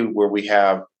great too, where we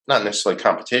have not necessarily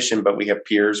competition, but we have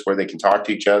peers where they can talk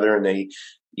to each other and they,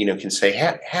 can say,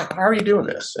 how are you doing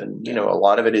this? And, a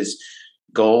lot of it is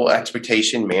goal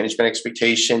expectation, management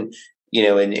expectation,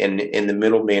 and the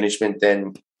middle management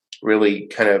then really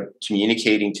kind of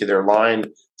communicating to their line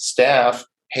staff,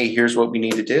 hey, here's what we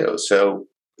need to do. So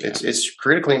it's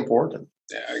critically important.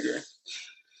 Yeah, I agree.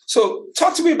 So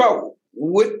talk to me about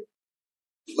what.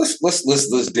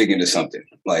 Let's dig into something.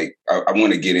 Like I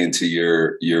want to get into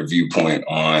your viewpoint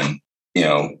on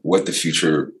what the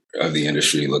future of the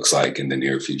industry looks like in the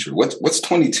near future. What's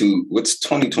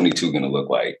 2022 going to look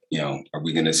like? Are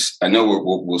we going to? I know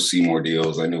we'll see more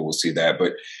deals. I know we'll see that,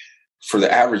 but for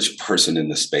the average person in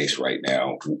the space right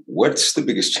now, what's the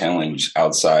biggest challenge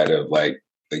outside of like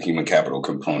the human capital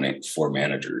component for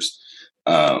managers?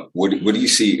 What do you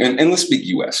see? And let's speak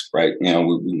U.S., right? We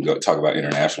can go talk about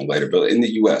international later, but in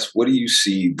the U.S., what do you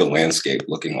see the landscape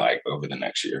looking like over the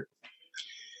next year?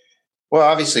 Well,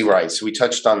 obviously, right. So we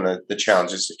touched on the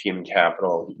challenges of human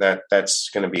capital. That's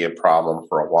going to be a problem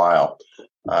for a while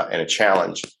and a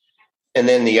challenge. And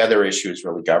then the other issue is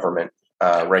really government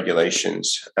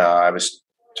regulations. I was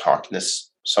talking to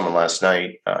someone last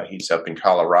night. He's up in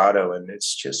Colorado, and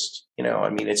it's just,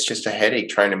 it's just a headache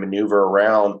trying to maneuver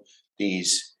around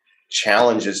these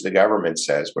challenges the government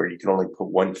says, where you can only put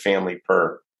one family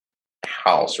per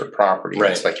house or property.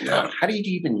 Right. It's like, how do you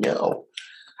even know?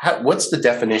 What's the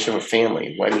definition of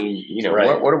family? I mean,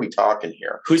 right. what are we talking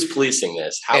here? Who's policing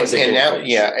this? How is it? And now,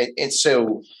 and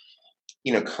so,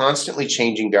 constantly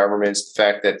changing governments. The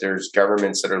fact that there's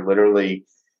governments that are literally,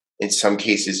 in some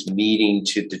cases, meeting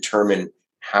to determine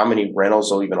how many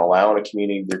rentals they'll even allow in a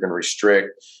community. They're going to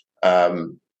restrict.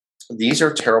 These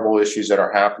are terrible issues that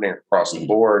are happening across the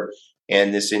board.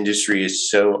 And this industry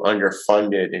is so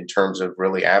underfunded in terms of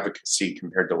really advocacy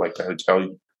compared to like the hotel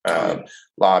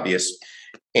lobbyists.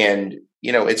 And,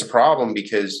 it's a problem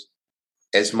because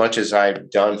as much as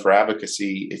I've done for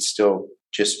advocacy, it's still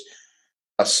just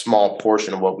a small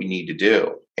portion of what we need to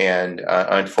do. And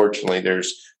unfortunately,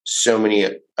 there's so many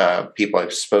people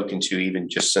I've spoken to, even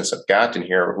just since I've gotten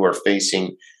here, who are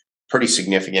facing pretty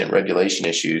significant regulation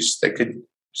issues that could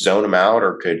zone them out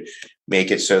or could make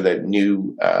it so that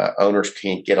new owners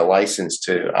can't get a license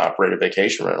to operate a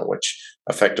vacation rental, which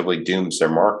effectively dooms their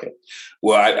market.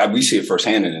 Well, we see it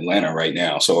firsthand in Atlanta right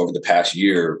now. So over the past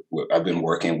year, I've been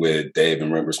working with Dave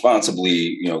and Rent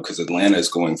Responsibly, because Atlanta is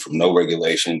going from no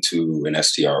regulation to an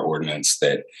STR ordinance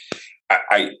that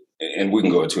and we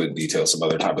can go into it in detail some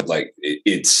other time, but like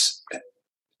it's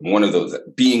one of those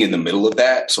being in the middle of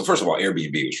that. So first of all,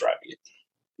 Airbnb was driving it,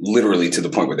 literally to the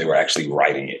point where they were actually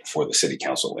writing it for the city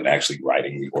council and actually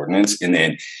writing the ordinance. And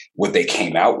then what they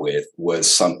came out with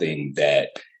was something that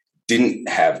didn't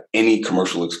have any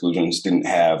commercial exclusions, didn't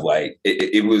have like,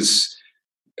 it was,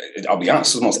 I'll be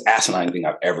honest, it's the most asinine thing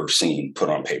I've ever seen put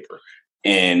on paper.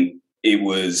 And it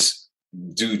was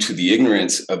due to the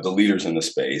ignorance of the leaders in the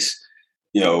space,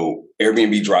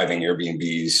 Airbnb driving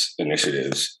Airbnb's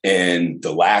initiatives and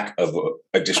the lack of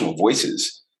additional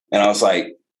voices. And I was like,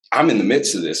 I'm in the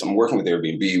midst of this. I'm working with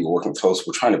Airbnb. We're working with hosts.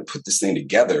 We're trying to put this thing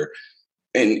together.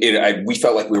 And we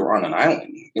felt like we were on an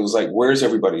island. It was like, where's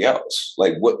everybody else?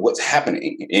 Like, what's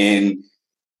happening? And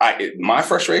my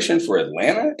frustration for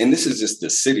Atlanta, and this is just the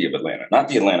city of Atlanta, not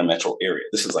the Atlanta metro area.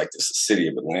 This is like just the city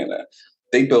of Atlanta.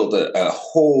 They built a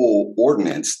whole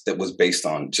ordinance that was based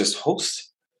on just hosts,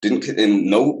 and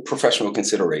no professional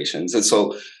considerations. And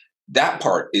so that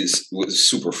part was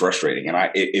super frustrating. And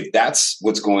if that's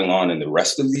what's going on in the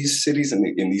rest of these cities and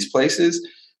in these places,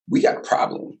 we got a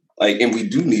problem. And we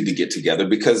do need to get together,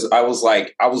 because I was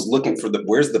looking for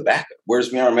where's the backup? Where's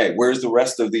VRMA? Where's the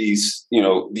rest of these,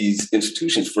 these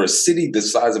institutions for a city the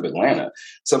size of Atlanta,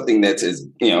 something that is,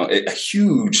 a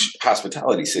huge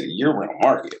hospitality city, year-round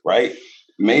market, right?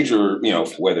 Major,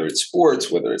 whether it's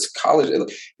sports, whether it's college,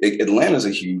 Atlanta's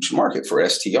a huge market for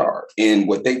STR. And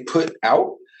what they put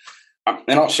out,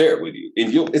 and I'll share it with you,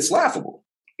 and it's laughable.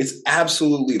 It's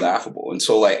absolutely laughable. And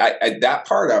so that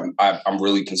part I'm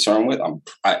really concerned with.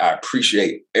 I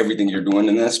appreciate everything you're doing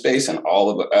in that space, and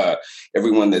all of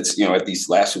everyone that's, at these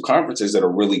last two conferences that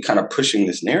are really kind of pushing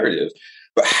this narrative.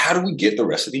 But how do we get the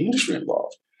rest of the industry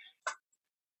involved?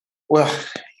 Well,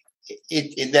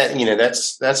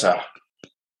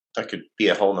 that could be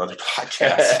a whole nother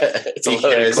podcast. It's a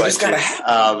loaded question. It's gotta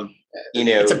happen.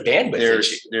 It's a bandwidth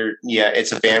issue.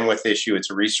 It's a bandwidth issue. It's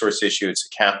a resource issue. It's a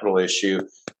capital issue.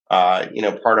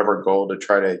 Part of our goal to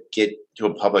try to get to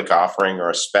a public offering or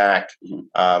a SPAC in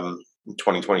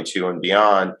 2022 and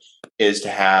beyond is to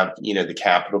have, the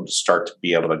capital to start to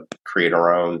be able to create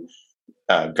our own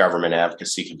government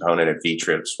advocacy component at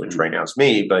V-Trips, which right now is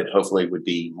me, but hopefully would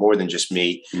be more than just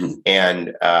me.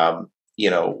 And,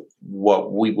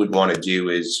 what we would want to do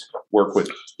is work with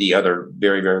the other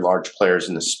very, very large players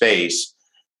in the space,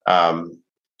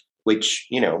 which,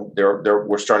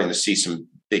 we're starting to see some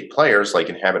big players like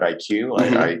Inhabit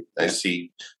IQ. I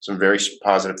see some very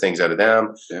positive things out of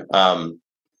them. Yeah.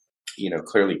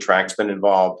 Clearly Track's been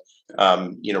involved,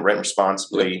 Rent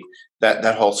Responsibly,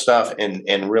 that whole stuff,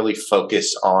 and really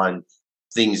focus on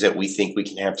things that we think we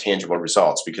can have tangible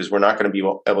results, because we're not going to be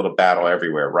able to battle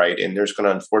everywhere, right? And there's going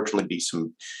to unfortunately be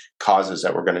some causes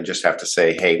that we're going to just have to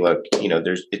say, hey, look,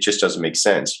 it just doesn't make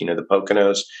sense. The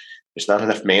Poconos, there's not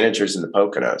enough managers in the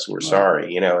Poconos. We're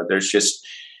sorry. There's just,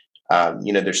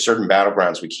 there's certain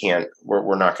battlegrounds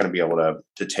we're not going to be able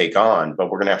to take on,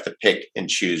 but we're going to have to pick and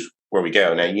choose where we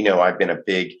go. Now, I've been a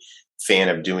big fan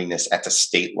of doing this at the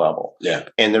state level. Yeah.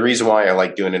 And the reason why I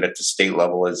like doing it at the state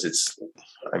level is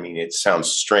it sounds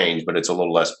strange, but it's a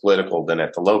little less political than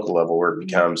at the local level, where it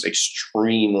becomes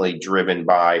extremely driven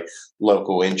by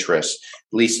local interests.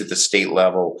 At least at the state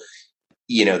level,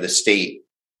 the state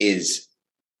is,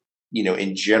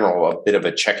 in general, a bit of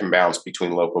a check and balance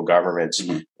between local governments,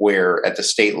 where at the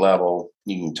state level,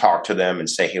 you can talk to them and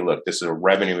say, hey, look, this is a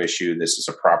revenue issue. This is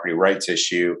a property rights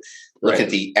issue. Look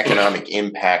at the economic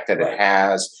impact that it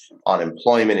has on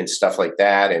employment and stuff like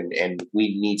that. And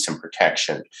we need some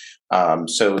protection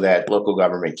so that local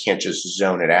government can't just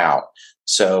zone it out.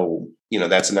 So,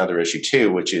 that's another issue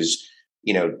too, which is,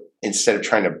 instead of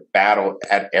trying to battle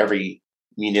at every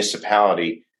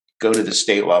municipality, go to the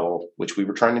state level, which we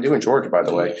were trying to do in Georgia, by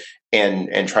the way,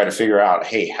 and try to figure out,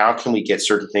 hey, how can we get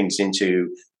certain things written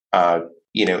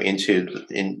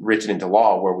into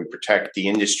law where we protect the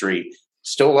industry,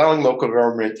 still allowing local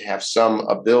government to have some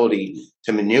ability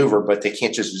to maneuver, but they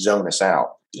can't just zone us out.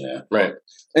 Yeah, right.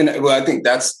 And I think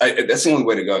that's the only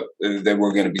way to go, that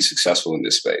we're going to be successful in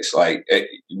this space.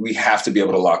 We have to be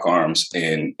able to lock arms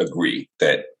and agree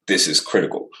that this is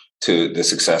critical to the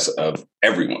success of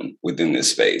everyone within this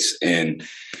space. And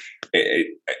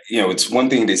it's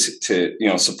one thing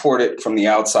to support it from the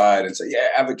outside and say, yeah,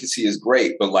 advocacy is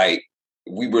great, but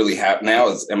we really have now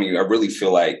I really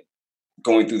feel like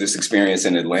going through this experience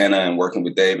in Atlanta and working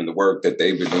with Dave and the work that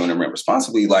they've been doing in Rent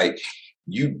Responsibly,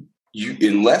 you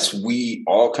unless we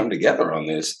all come together on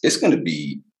this, it's going to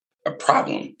be a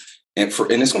problem, and it's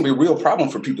going to be a real problem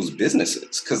for people's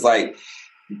businesses, because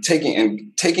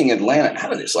taking Atlanta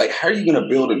out of this, how are you going to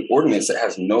build an ordinance that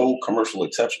has no commercial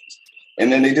exceptions?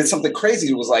 And then they did something crazy.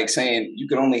 It was saying you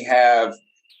can only have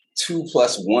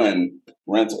 2+1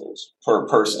 rentals per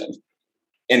person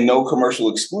and no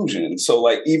commercial exclusion. So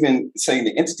like even saying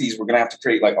the entities, we're going to have to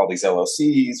create like all these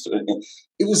LLCs.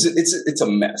 It's a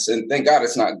mess. And thank God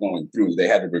it's not going through. They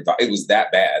had to revise. It was that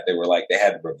bad. They were like, they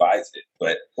had to revise it.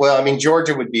 But well, I mean,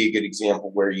 Georgia would be a good example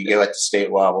where you go at the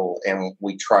state level and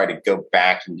we try to go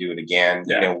back and do it again.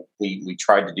 Yeah. You know, we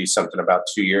tried to do something about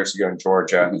 2 years ago in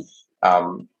Georgia.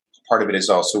 Part of it is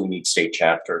also we need state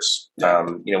chapters.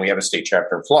 You know, we have a state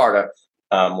chapter in Florida.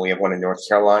 We have one in North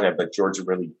Carolina, but Georgia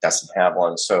really doesn't have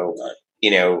one. So,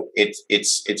 you know,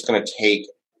 it's going to take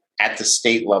at the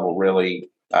state level, really,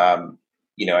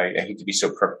 you know, I hate to be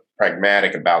so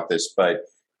pragmatic about this, but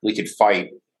we could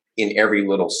fight in every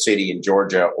little city in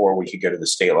Georgia, or we could go to the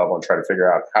state level and try to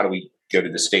figure out how do we go to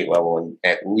the state level and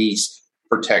at least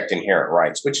protect inherent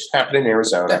rights, which happened in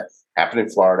Arizona, happened in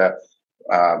Florida.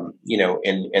 You know,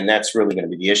 and that's really going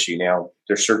to be the issue. Now,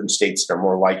 there's certain states that are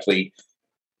more likely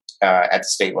at the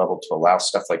state level to allow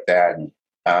stuff like that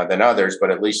than others,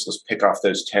 but at least let's pick off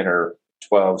those 10 or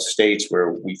 12 states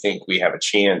where we think we have a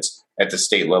chance at the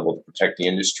state level to protect the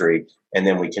industry. And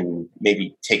then we can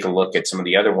maybe take a look at some of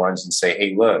the other ones and say,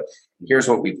 hey, look, here's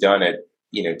what we've done at,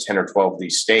 you know, 10 or 12 of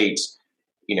these states.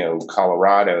 You know,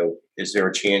 Colorado, is there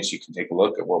a chance you can take a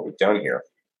look at what we've done here?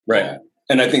 Right.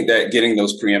 And I think that getting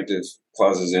those preemptive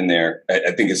clauses in there,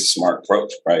 I think is a smart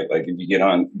approach, right? Like if you get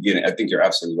on, I think you're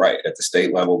absolutely right. At the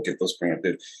state level, get those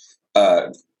preemptive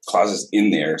clauses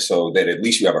in there so that at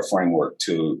least you have a framework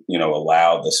to, you know,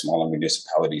 allow the smaller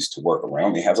municipalities to work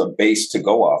around. It has a base to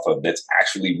go off of that's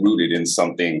actually rooted in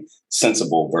something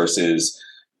sensible versus,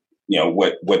 you know,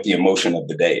 what the emotion of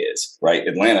the day is, right?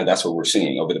 Atlanta, that's what we're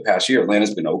seeing over the past year.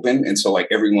 Atlanta's been open. And so like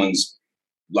everyone's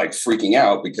like freaking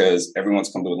out because everyone's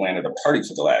come to Atlanta to party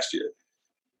for the last year.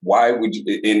 Why would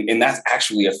you? And that's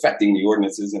actually affecting the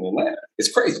ordinances in Atlanta.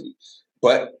 It's crazy,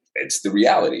 but it's the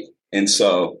reality. And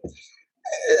so,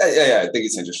 I think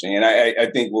it's interesting. And I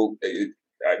think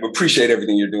I appreciate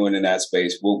everything you're doing in that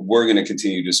space. We're going to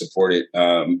continue to support it.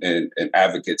 And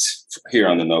advocates here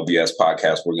on the No BS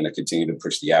podcast, we're going to continue to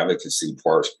push the advocacy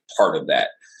part of that.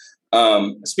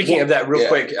 Speaking of that real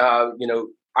quick, you know,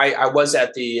 I was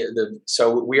at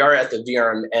so we are at the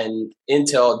VRM and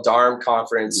Intel DARM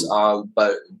conference,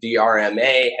 but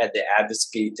VRMA had the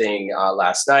advocacy thing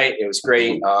last night. It was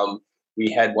great.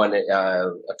 We had one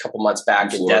a couple months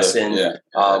back in Destin,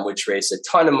 which raised a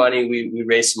ton of money. We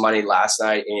raised some money last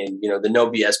night, and you know the No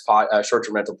BS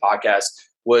short-term rental podcast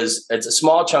it's a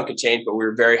small chunk of change, but we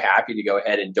were very happy to go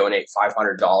ahead and donate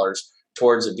 $500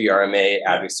 towards the VRMA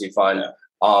advocacy fund.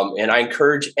 And I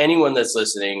encourage anyone that's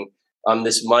listening.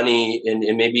 This money, and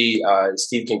maybe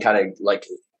Steve can kind of like,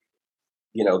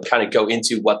 you know, kind of go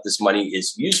into what this money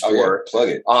is used for. Plug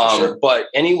it. Sure. But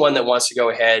anyone that wants to go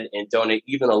ahead and donate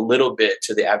even a little bit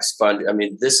to the advocacy fund, I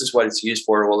mean, this is what it's used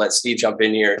for. We'll let Steve jump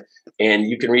in here, and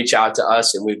you can reach out to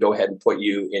us, and we'll go ahead and put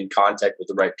you in contact with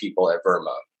the right people at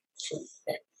Verma.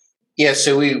 Yeah,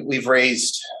 so we've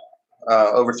raised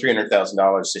over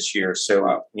 $300,000 this year.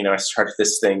 So you know, I started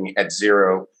this thing at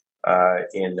zero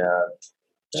in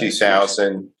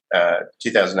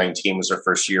 2019 was our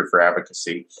first year for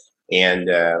advocacy, and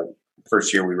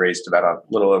first year we raised about a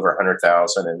little over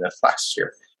 100,000, and then last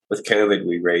year with COVID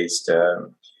we raised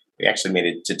we actually made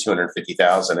it to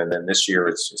 250,000, and then this year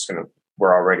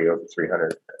we're already over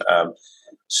 300.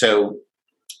 So,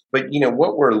 but you know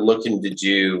what we're looking to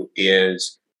do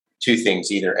is two things: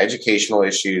 either educational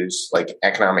issues like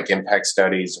economic impact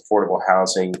studies, affordable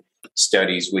housing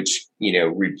studies, which, you know,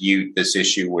 rebuke this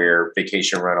issue where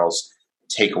vacation rentals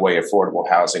take away affordable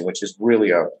housing, which is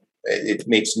really it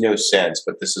makes no sense.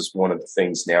 But this is one of the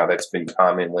things now that's been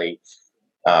commonly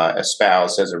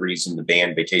espoused as a reason to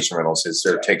ban vacation rentals is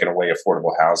they're taking away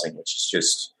affordable housing, which is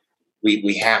just,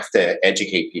 we have to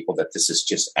educate people that this is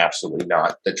just absolutely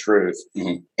not the truth.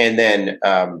 Mm-hmm. And then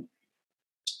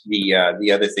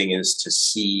the other thing is to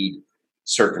seed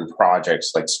certain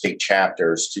projects like state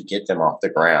chapters to get them off the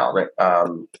ground,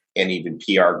 and even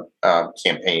PR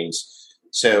campaigns.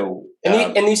 So,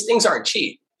 and these things aren't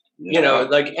cheap. You know,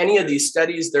 like any of these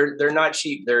studies, they're not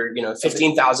cheap. They're, you know,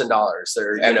 $15,000.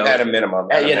 They're, you know, at a minimum.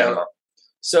 Know.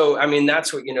 So, I mean,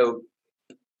 that's what, you know.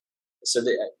 So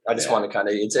I just want to kind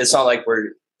of. It's not like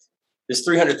this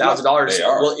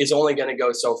 $300,000 is only going to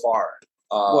go so far.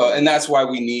 Well, and that's why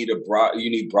you need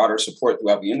broader support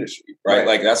throughout the industry, right?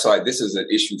 Like that's why this is an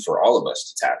issue for all of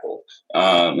us to tackle.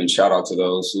 And shout out to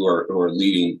those who are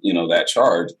leading, you know, that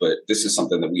charge. But this is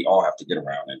something that we all have to get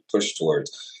around and push towards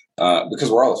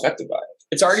because we're all affected by it.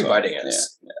 It's already biting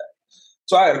us. Yeah.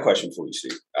 So I had a question for you,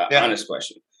 Steve. Honest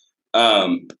question.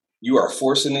 You are a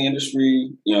force in the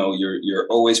industry. You know, you're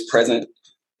always present.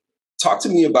 Talk to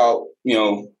me about, you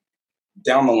know,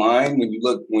 down the line, when you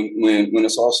look, when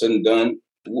it's all said and done,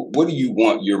 what do you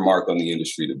want your mark on the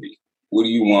industry to be? What do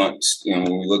you want, when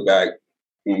we look back,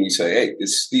 when we say, hey,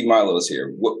 it's Steve Milo is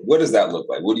here, what does that look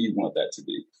like? What do you want that to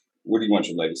be? What do you want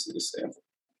your legacy to stand for?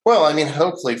 Well, I mean,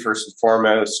 hopefully, first and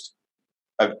foremost,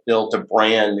 I've built a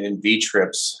brand in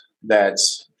V-Trips that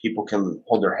people can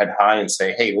hold their head high and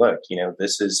say, hey, look,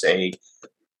 this is a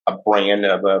brand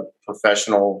of a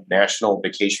professional national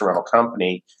vacation rental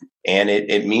company, and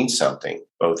it means something,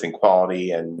 both in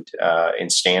quality and in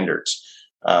standards.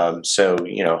 So,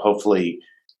 hopefully,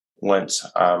 once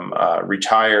I'm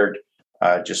retired,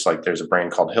 just like there's a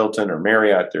brand called Hilton or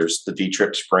Marriott, there's the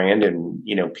V-Trips brand, and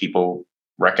people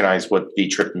recognize what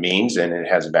V-Trip means, and it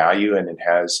has value, and it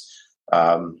has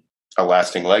a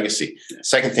lasting legacy.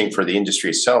 Second thing for the industry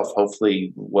itself,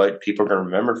 hopefully, what people are going to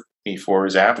remember me for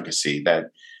is advocacy. That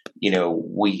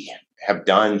we have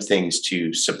done things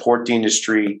to support the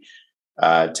industry,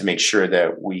 to make sure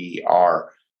that we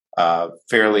are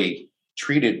fairly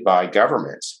treated by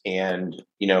governments, and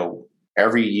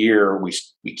every year we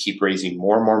keep raising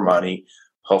more and more money.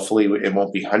 Hopefully it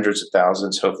won't be hundreds of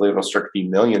thousands. Hopefully it'll start to be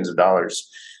millions of dollars.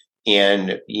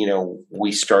 And,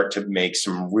 we start to make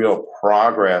some real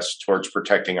progress towards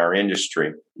protecting our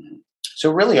industry.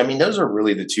 So really, I mean, those are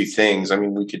really the two things. I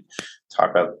mean, we could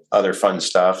talk about other fun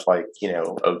stuff like,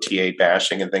 OTA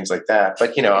bashing and things like that.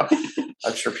 But,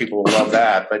 I'm sure people will love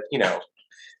that. But,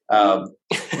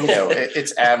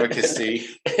 it's advocacy.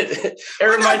 I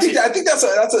think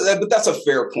that's a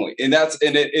fair point, and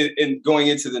and going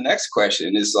into the next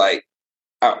question is like,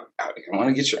 I want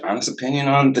to get your honest opinion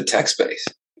on the tech space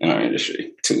in our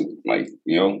industry too. Like,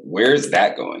 where is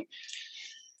that going?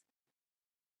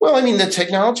 Well, I mean, the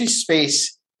technology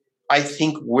space, I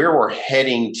think where we're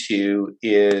heading to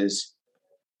is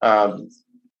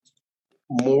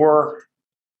more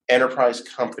enterprise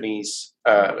companies,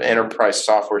 enterprise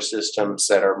software systems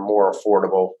that are more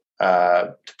affordable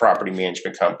to property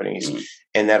management companies,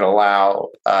 and that allow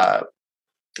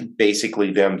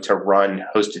basically them to run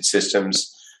hosted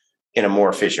systems in a more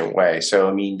efficient way. So,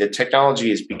 I mean, the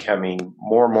technology is becoming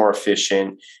more and more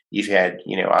efficient. You've had,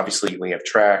 obviously we have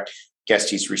Track.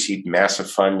 Guesties received massive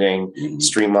funding.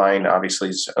 Streamline, obviously,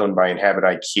 is owned by Inhabit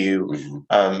IQ.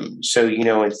 So,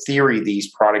 in theory,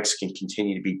 these products can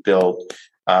continue to be built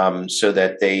so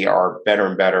that they are better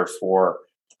and better for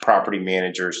property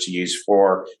managers to use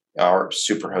for our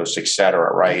superhosts, et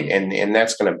cetera, right? And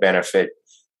that's going to benefit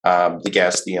the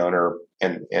guest, the owner,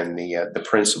 and the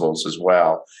principals as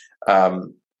well. We're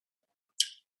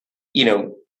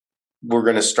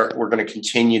going to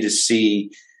continue to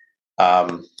see,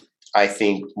 I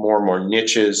think, more and more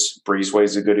niches. Breezeway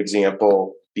is a good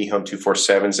example. BeHome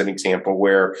 247 is an example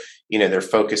where, they're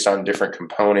focused on different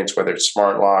components, whether it's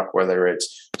smart lock, whether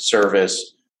it's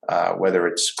service, whether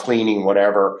it's cleaning,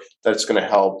 whatever, that's going to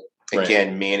help,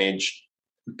 again, manage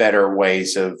better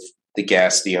ways of the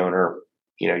guest, the owner,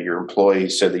 your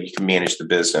employees, so that you can manage the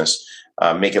business,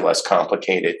 make it less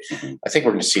complicated. I think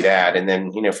we're going to see that. And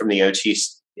then, from the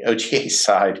OTA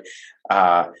side,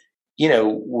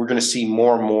 we're going to see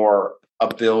more and more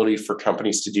ability for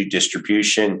companies to do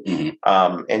distribution.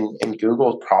 And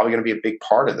Google is probably going to be a big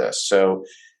part of this. So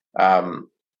I'm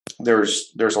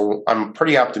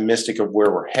pretty optimistic of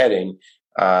where we're heading.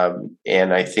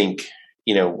 And I think,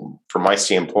 from my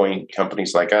standpoint,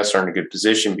 companies like us are in a good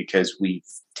position because we've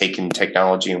taken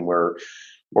technology and we're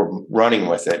running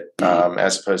with it,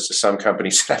 as opposed to some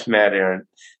companies that I've met, and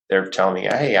they're telling me,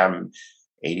 hey, I'm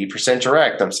 80%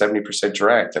 direct, I'm 70%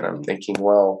 direct. And I'm thinking,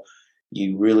 well,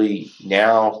 you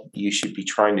should be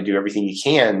trying to do everything you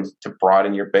can to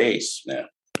broaden your base. Yeah.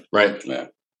 Right. Yeah.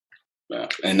 Yeah.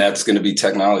 And that's going to be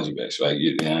technology based, right?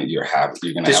 You're going to have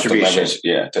to leverage,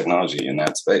 technology in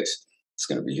that space. It's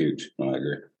going to be huge. I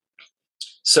agree.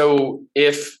 So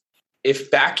if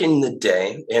back in the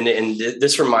day, and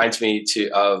this reminds me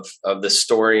of the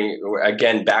story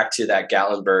again, back to that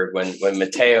Gatlinburg when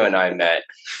Matteo and I met.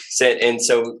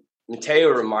 So Matteo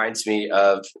reminds me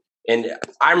of, and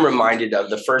I'm reminded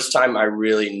of the first time I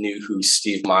really knew who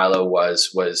Steve Milo was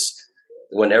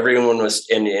when everyone was,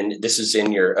 and this is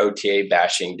in your OTA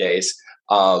bashing days.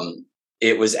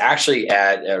 It was actually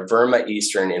at Verma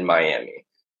Eastern in Miami.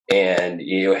 And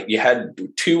you had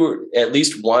at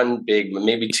least one big,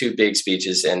 maybe two big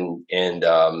speeches, and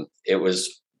it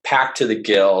was packed to the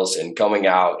gills and going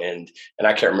out, and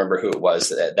I can't remember who it was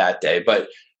that day. But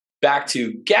back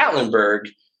to Gatlinburg,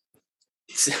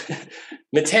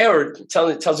 Matteo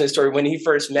tells me a story. When he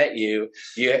first met you,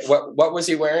 what was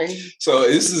he wearing? So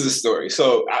this is a story.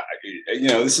 So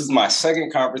this is my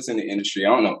second conference in the industry. I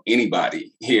don't know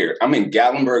anybody here. I'm in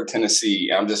Gatlinburg,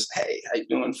 Tennessee. I'm just, hey, how you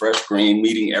doing? Fresh green,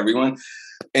 meeting everyone.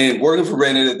 And working for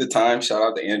Reddit at the time. Shout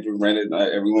out to Andrew, Reddit,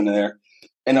 everyone there.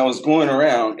 And I was going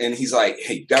around and he's like,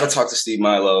 hey, you got to talk to Steve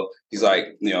Milo. He's like,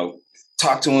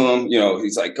 talk to him.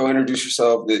 He's like, go introduce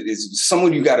yourself. It's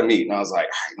someone you got to meet. And I was like,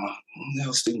 all right, well, who the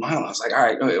hell is Steve Milo? I was like, all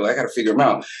right, well, I got to figure him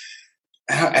out.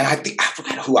 And I think I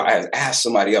forgot who I asked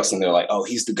somebody else, and they're like, "Oh,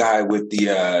 he's the guy with the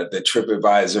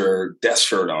TripAdvisor desk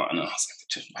shirt on." And I was like,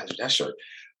 "The TripAdvisor desk shirt."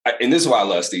 And this is why I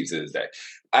love Steve to this day.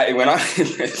 When I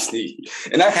met Steve,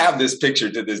 and I have this picture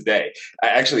to this day. I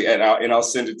actually, and I'll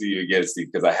send it to you again, Steve,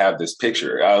 because I have this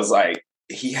picture. I was like,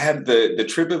 he had the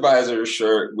TripAdvisor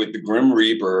shirt with the Grim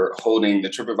Reaper holding the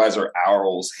TripAdvisor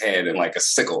owl's head and like a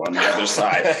sickle on the other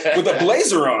side with a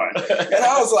blazer on. And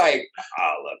I was like,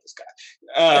 I love this guy.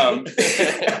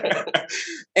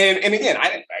 And again,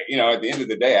 I at the end of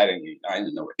the day, I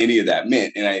didn't know what any of that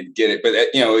meant, and I didn't get it. But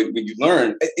when you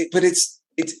learn, but it's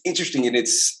interesting, and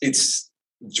it's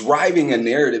driving a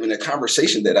narrative and a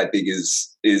conversation that I think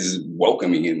is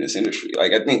welcoming in this industry.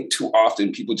 Like, I think too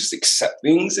often people just accept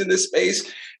things in this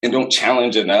space and don't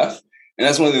challenge enough. And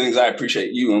that's one of the things I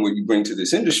appreciate you and what you bring to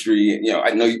this industry.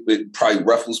 I know it probably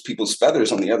ruffles people's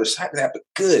feathers on the other side of that, but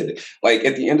good. Like,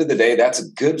 at the end of the day, that's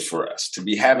good for us to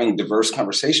be having diverse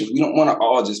conversations. We don't want to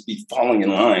all just be falling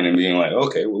in line and being like,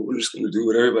 okay, well, we're just going to do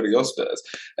what everybody else does.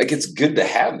 Like, it's good to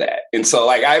have that. And so,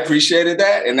 like, I appreciated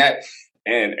that.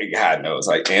 And God knows,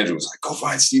 like, Andrew was like, go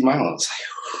find Steve Milo. I was like,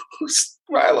 who's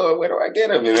Milo? Where do I get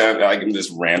him? And I'm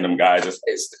this random guy just,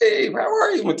 hey, Steve, how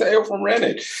are you? Mateo from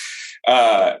Reddit.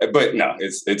 But no,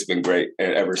 it's been great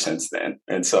ever since then.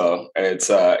 And so it's,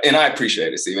 and I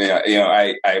appreciate it, Steve.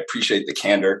 I appreciate the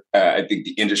candor. I think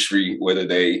the industry, whether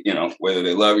they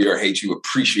love you or hate you,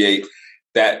 appreciate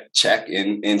that check.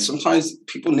 And sometimes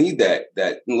people need that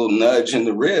little nudge in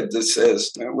the rib that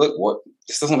says, man, look,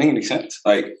 this doesn't make any sense.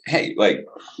 Like, hey, like,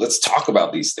 let's talk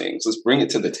about these things. Let's bring it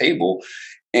to the table.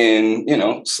 And,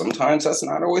 sometimes that's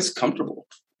not always comfortable,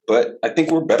 but I think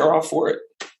we're better off for it.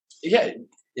 Yeah.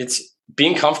 It's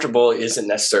being comfortable isn't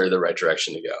necessarily the right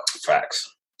direction to go. Facts.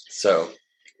 So,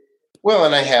 well,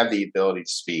 and I have the ability to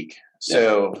speak.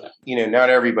 So, not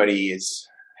everybody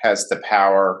has the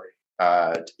power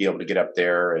to be able to get up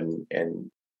there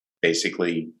and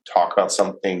basically talk about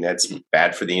something that's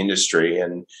bad for the industry.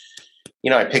 And,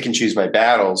 I pick and choose my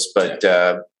battles, but,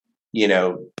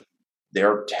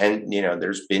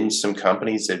 there's been some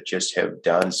companies that just have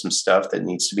done some stuff that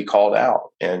needs to be called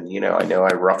out. And, I know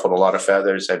I ruffled a lot of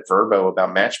feathers at Verbo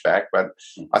about Matchback, but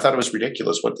I thought it was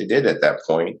ridiculous what they did at that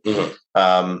point.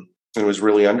 Mm-hmm. It was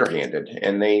really underhanded,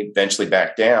 and they eventually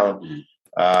backed down.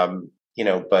 Mm-hmm.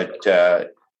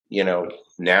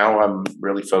 Now I'm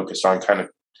really focused on kind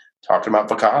of talking about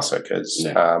Vacasa because,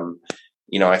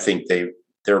 I think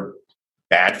they're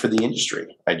bad for the industry.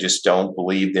 I just don't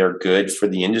believe they're good for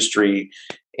the industry.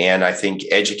 And I think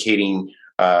educating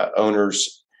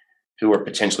owners who are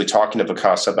potentially talking to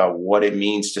Vacasa about what it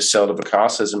means to sell to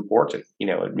Vacasa is important.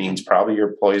 It means probably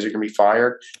your employees are going to be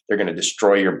fired. They're going to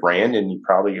destroy your brand, and you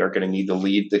probably are going to need to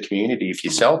leave the community if you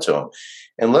sell to them.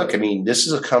 And look, this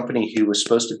is a company who was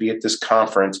supposed to be at this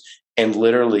conference and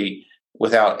literally,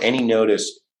 without any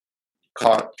notice,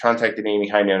 contacted Amy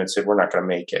Hynone and said, we're not going to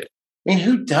make it.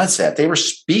 Who does that? They were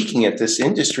speaking at this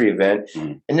industry event,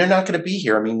 and they're not going to be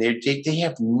here. They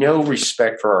have no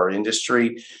respect for our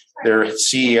industry. Their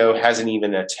CEO hasn't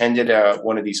even attended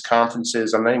one of these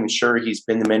conferences. I'm not even sure he's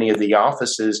been to many of the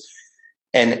offices.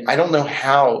 And I don't know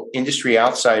how industry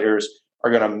outsiders are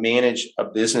going to manage a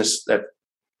business that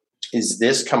is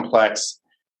this complex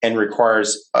and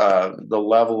requires the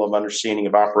level of understanding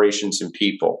of operations and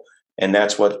people. And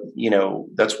that's what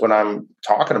I'm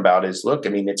talking about is, look,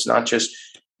 it's not just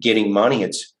getting money.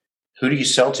 It's who do you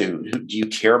sell to? Do you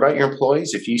care about your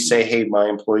employees? If you say, hey, my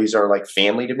employees are like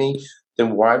family to me,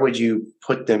 then why would you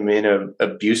put them in an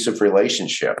abusive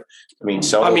relationship?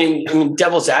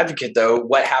 Devil's advocate, though,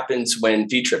 what happens when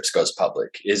V-Trips goes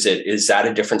public? Is that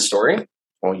a different story?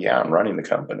 Well, yeah, I'm running the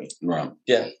company. Right.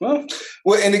 Yeah. Well,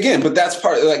 and again, but that's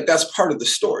part of the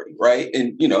story, right?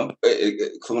 And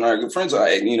Clue and I are good friends.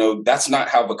 That's not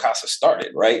how Vacasa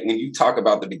started, right? When you talk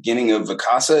about the beginning of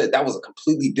Vacasa, that was a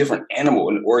completely different animal,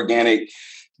 an organic,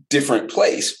 different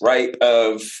place, right?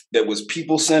 That was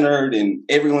people centered, and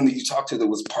everyone that you talked to that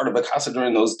was part of Vacasa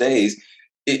during those days,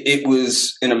 it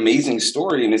was an amazing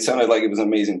story, and it sounded like it was an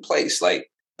amazing place, like.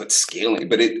 But scaling,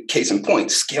 case in point,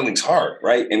 scaling's hard,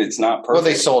 right? And it's not perfect. Well,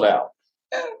 they sold out.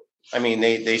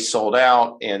 They sold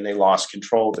out and they lost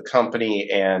control of the company.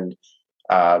 And,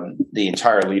 The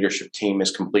entire leadership team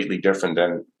is completely different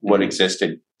than what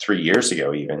existed 3 years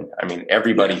ago. Even, I mean,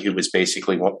 everybody who was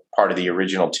basically part of the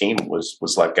original team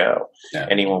was let go. Yeah.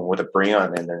 Anyone with a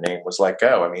Breon in their name was let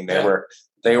go. I mean,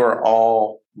 they were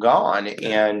all gone,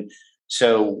 and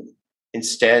so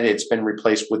instead, it's been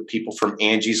replaced with people from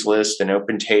Angie's List and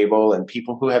Open Table and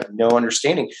people who have no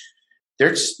understanding.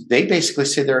 They basically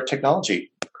say they're a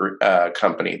technology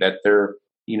company, that they're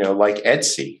like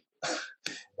Etsy.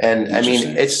 And I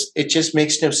mean, it just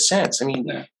makes no sense. I mean,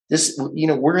 this,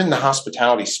 we're in the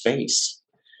hospitality space,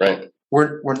 right?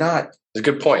 We're not. They're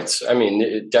good points. I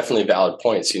mean, definitely valid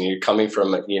points. You're coming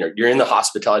from, you're in the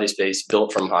hospitality space,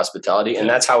 built from hospitality, and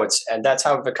that's how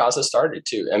Vacasa started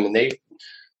too. I mean, they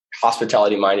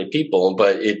hospitality minded people,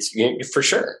 but it's for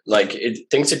sure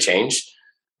things have changed.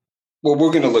 Well,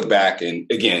 we're going to look back, and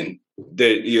again,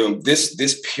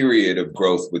 this period of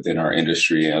growth within our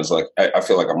industry, and I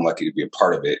feel like I'm lucky to be a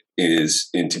part of it,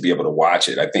 and to be able to watch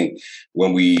it. I think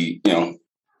when we,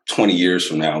 20 years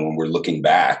from now, when we're looking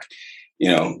back,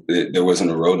 there wasn't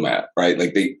a roadmap, right?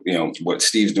 Like what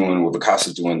Steve's doing, what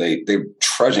Vacasa's doing, they're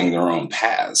trudging their own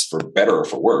paths, for better or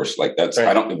for worse. Like that's,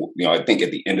 right. I think at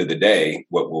the end of the day,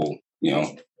 what will,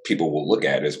 people will look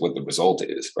at is what the result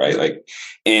is, right? Like,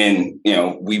 and,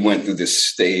 we went through this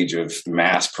stage of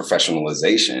mass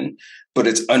professionalization, but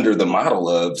it's under the model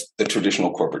of the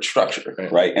traditional corporate structure,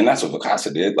 right? And that's what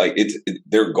Vacasa did. Like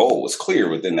their goal was clear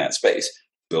within that space: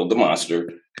 build the monster,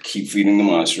 keep feeding the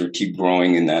monster, keep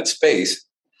growing in that space.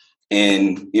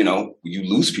 And, you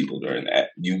lose people during that.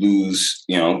 You lose,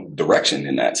 direction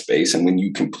in that space. And when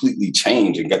you completely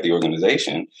change and get the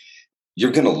organization,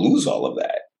 you're going to lose all of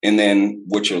that. And then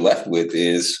what you're left with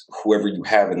is whoever you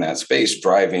have in that space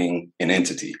driving an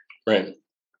entity. Right.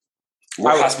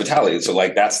 We're hospitality. So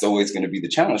that's always going to be the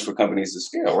challenge for companies to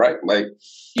scale, right? Like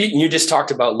you just talked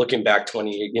about looking back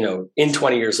 20, in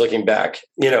 20 years, looking back,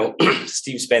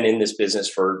 Steve's been in this business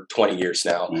for 20 years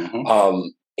now. Mm-hmm.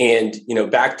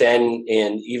 And, back then,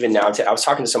 and even now, I was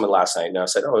talking to someone last night and I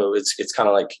said, oh, it's kind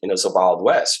of like, it's the Wild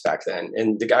West back then.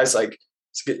 And the guy's like,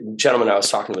 gentleman I was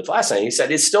talking with last night, he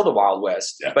said, it's still the Wild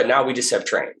West, but now we just have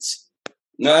trains.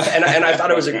 No. and I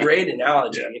thought it was a great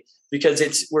analogy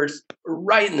because we're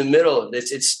right in the middle of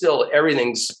this. It's still,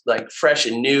 everything's like fresh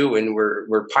and new, and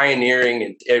we're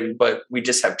pioneering, but we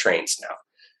just have trains now.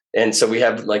 And so we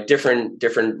have like different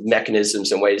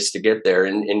mechanisms and ways to get there.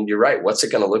 And you're right. What's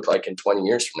it going to look like in 20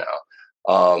 years from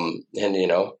now? And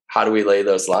how do we lay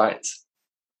those lines?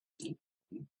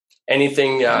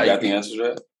 Anything? You got the answer to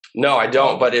that? No, I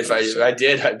don't. But if I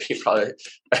did, I'd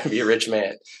be a rich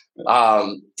man.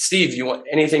 Steve,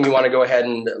 anything you want to go ahead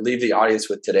and leave the audience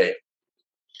with today?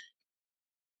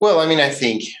 Well, I mean, I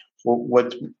think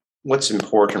what's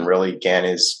important really, again,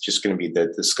 is just going to be the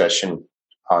discussion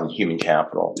on human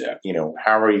capital. Yeah.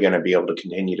 How are you going to be able to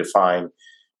continue to find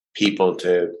people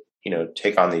to,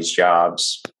 take on these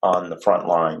jobs on the front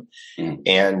line? Mm-hmm.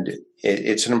 And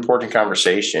it's an important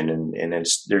conversation, and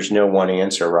there's no one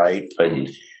answer, right? But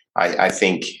mm-hmm. I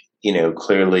think,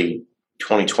 clearly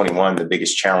 2021, the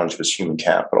biggest challenge was human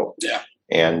capital. Yeah.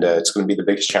 And it's going to be the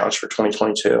biggest challenge for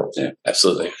 2022. Yeah,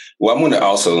 absolutely. Well, I'm going to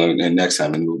also, and next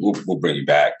time, and we'll bring you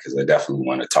back, because I definitely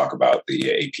want to talk about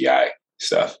the API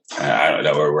stuff. I don't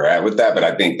know where we're at with that, but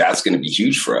I think that's going to be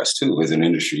huge for us too, as an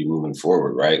industry moving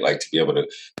forward, right? Like to be able to,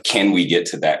 can we get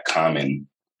to that common,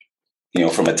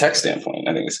 from a tech standpoint?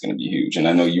 I think it's going to be huge. And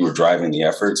I know you were driving the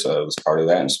effort, so I was part of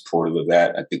that and supportive of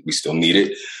that. I think we still need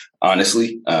it,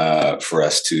 honestly, for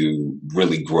us to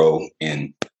really grow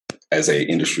as a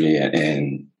industry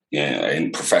and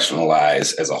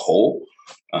professionalize as a whole.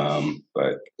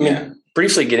 But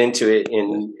briefly get into it.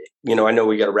 And I know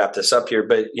we got to wrap this up here,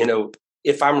 but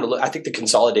if I'm to look, I think the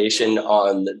consolidation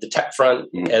on the tech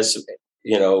front, mm-hmm. as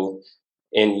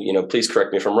and please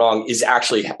correct me if I'm wrong, is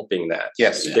actually helping that.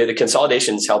 Yes, the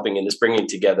consolidation is helping and is bringing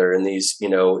together, and these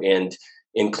and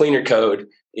in cleaner code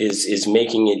is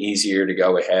making it easier to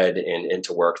go ahead and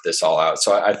to work this all out.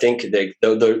 So I think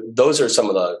those are some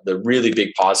of the really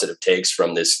big positive takes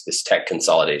from this tech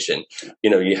consolidation.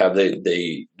 You have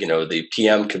the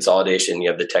PM consolidation, you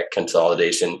have the tech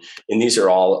consolidation, and these are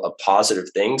all positive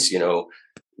things,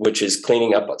 which is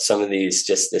cleaning up some of these,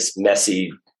 just this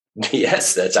messy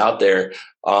BS that's out there.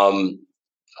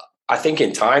 I think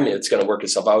in time it's going to work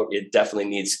itself out. It definitely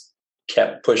needs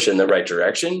kept pushing in the right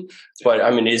direction. But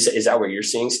I mean, is that what you're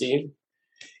seeing, Steve?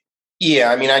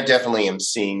 Yeah, I mean, I definitely am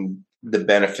seeing the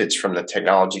benefits from the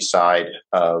technology side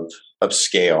of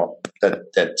scale,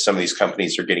 that some of these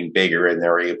companies are getting bigger and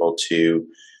they're able to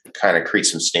kind of create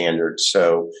some standards.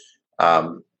 So,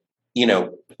 we're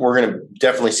going to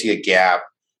definitely see a gap,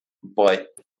 but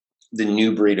the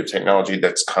new breed of technology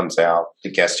that comes out,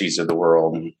 the Guesties of the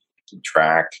world, and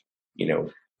Track,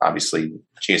 obviously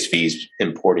GSV's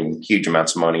importing huge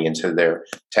amounts of money into their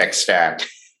tech stack.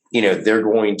 They're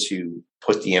going to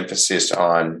put the emphasis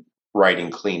on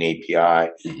writing clean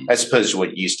API, as opposed to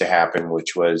what used to happen,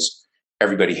 which was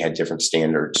everybody had different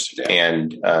standards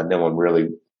and no one really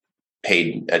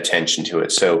paid attention to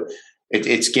it. So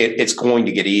it's going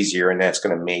to get easier, and that's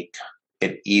going to make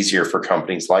it easier for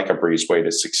companies like a Breezeway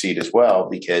to succeed as well,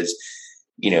 because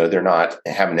they're not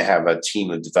having to have a team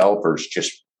of developers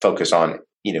just focus on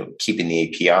keeping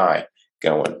the API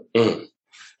going.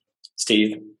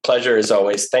 Steve, pleasure as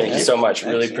always. Thank you so much.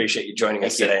 Really appreciate you joining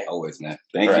us today. Always, man.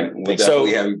 Thank you. We'll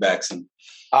definitely have you back soon.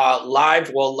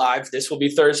 Live. This will be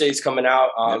Thursdays coming out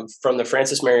from the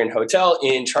Francis Marion Hotel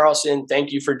in Charleston.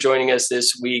 Thank you for joining us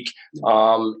this week,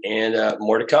 and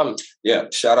more to come. Yeah,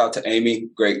 shout out to Amy.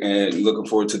 Great, and looking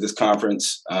forward to this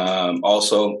conference.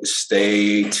 Also,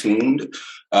 stay tuned.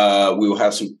 We will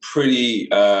have some pretty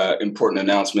important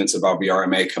announcements about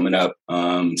VRMA coming up,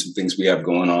 some things we have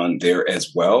going on there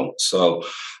as well. So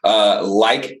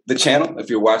like the channel if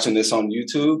you're watching this on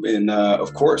YouTube. And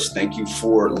of course, thank you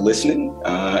for listening.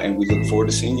 And we look forward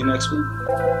to seeing you next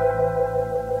week.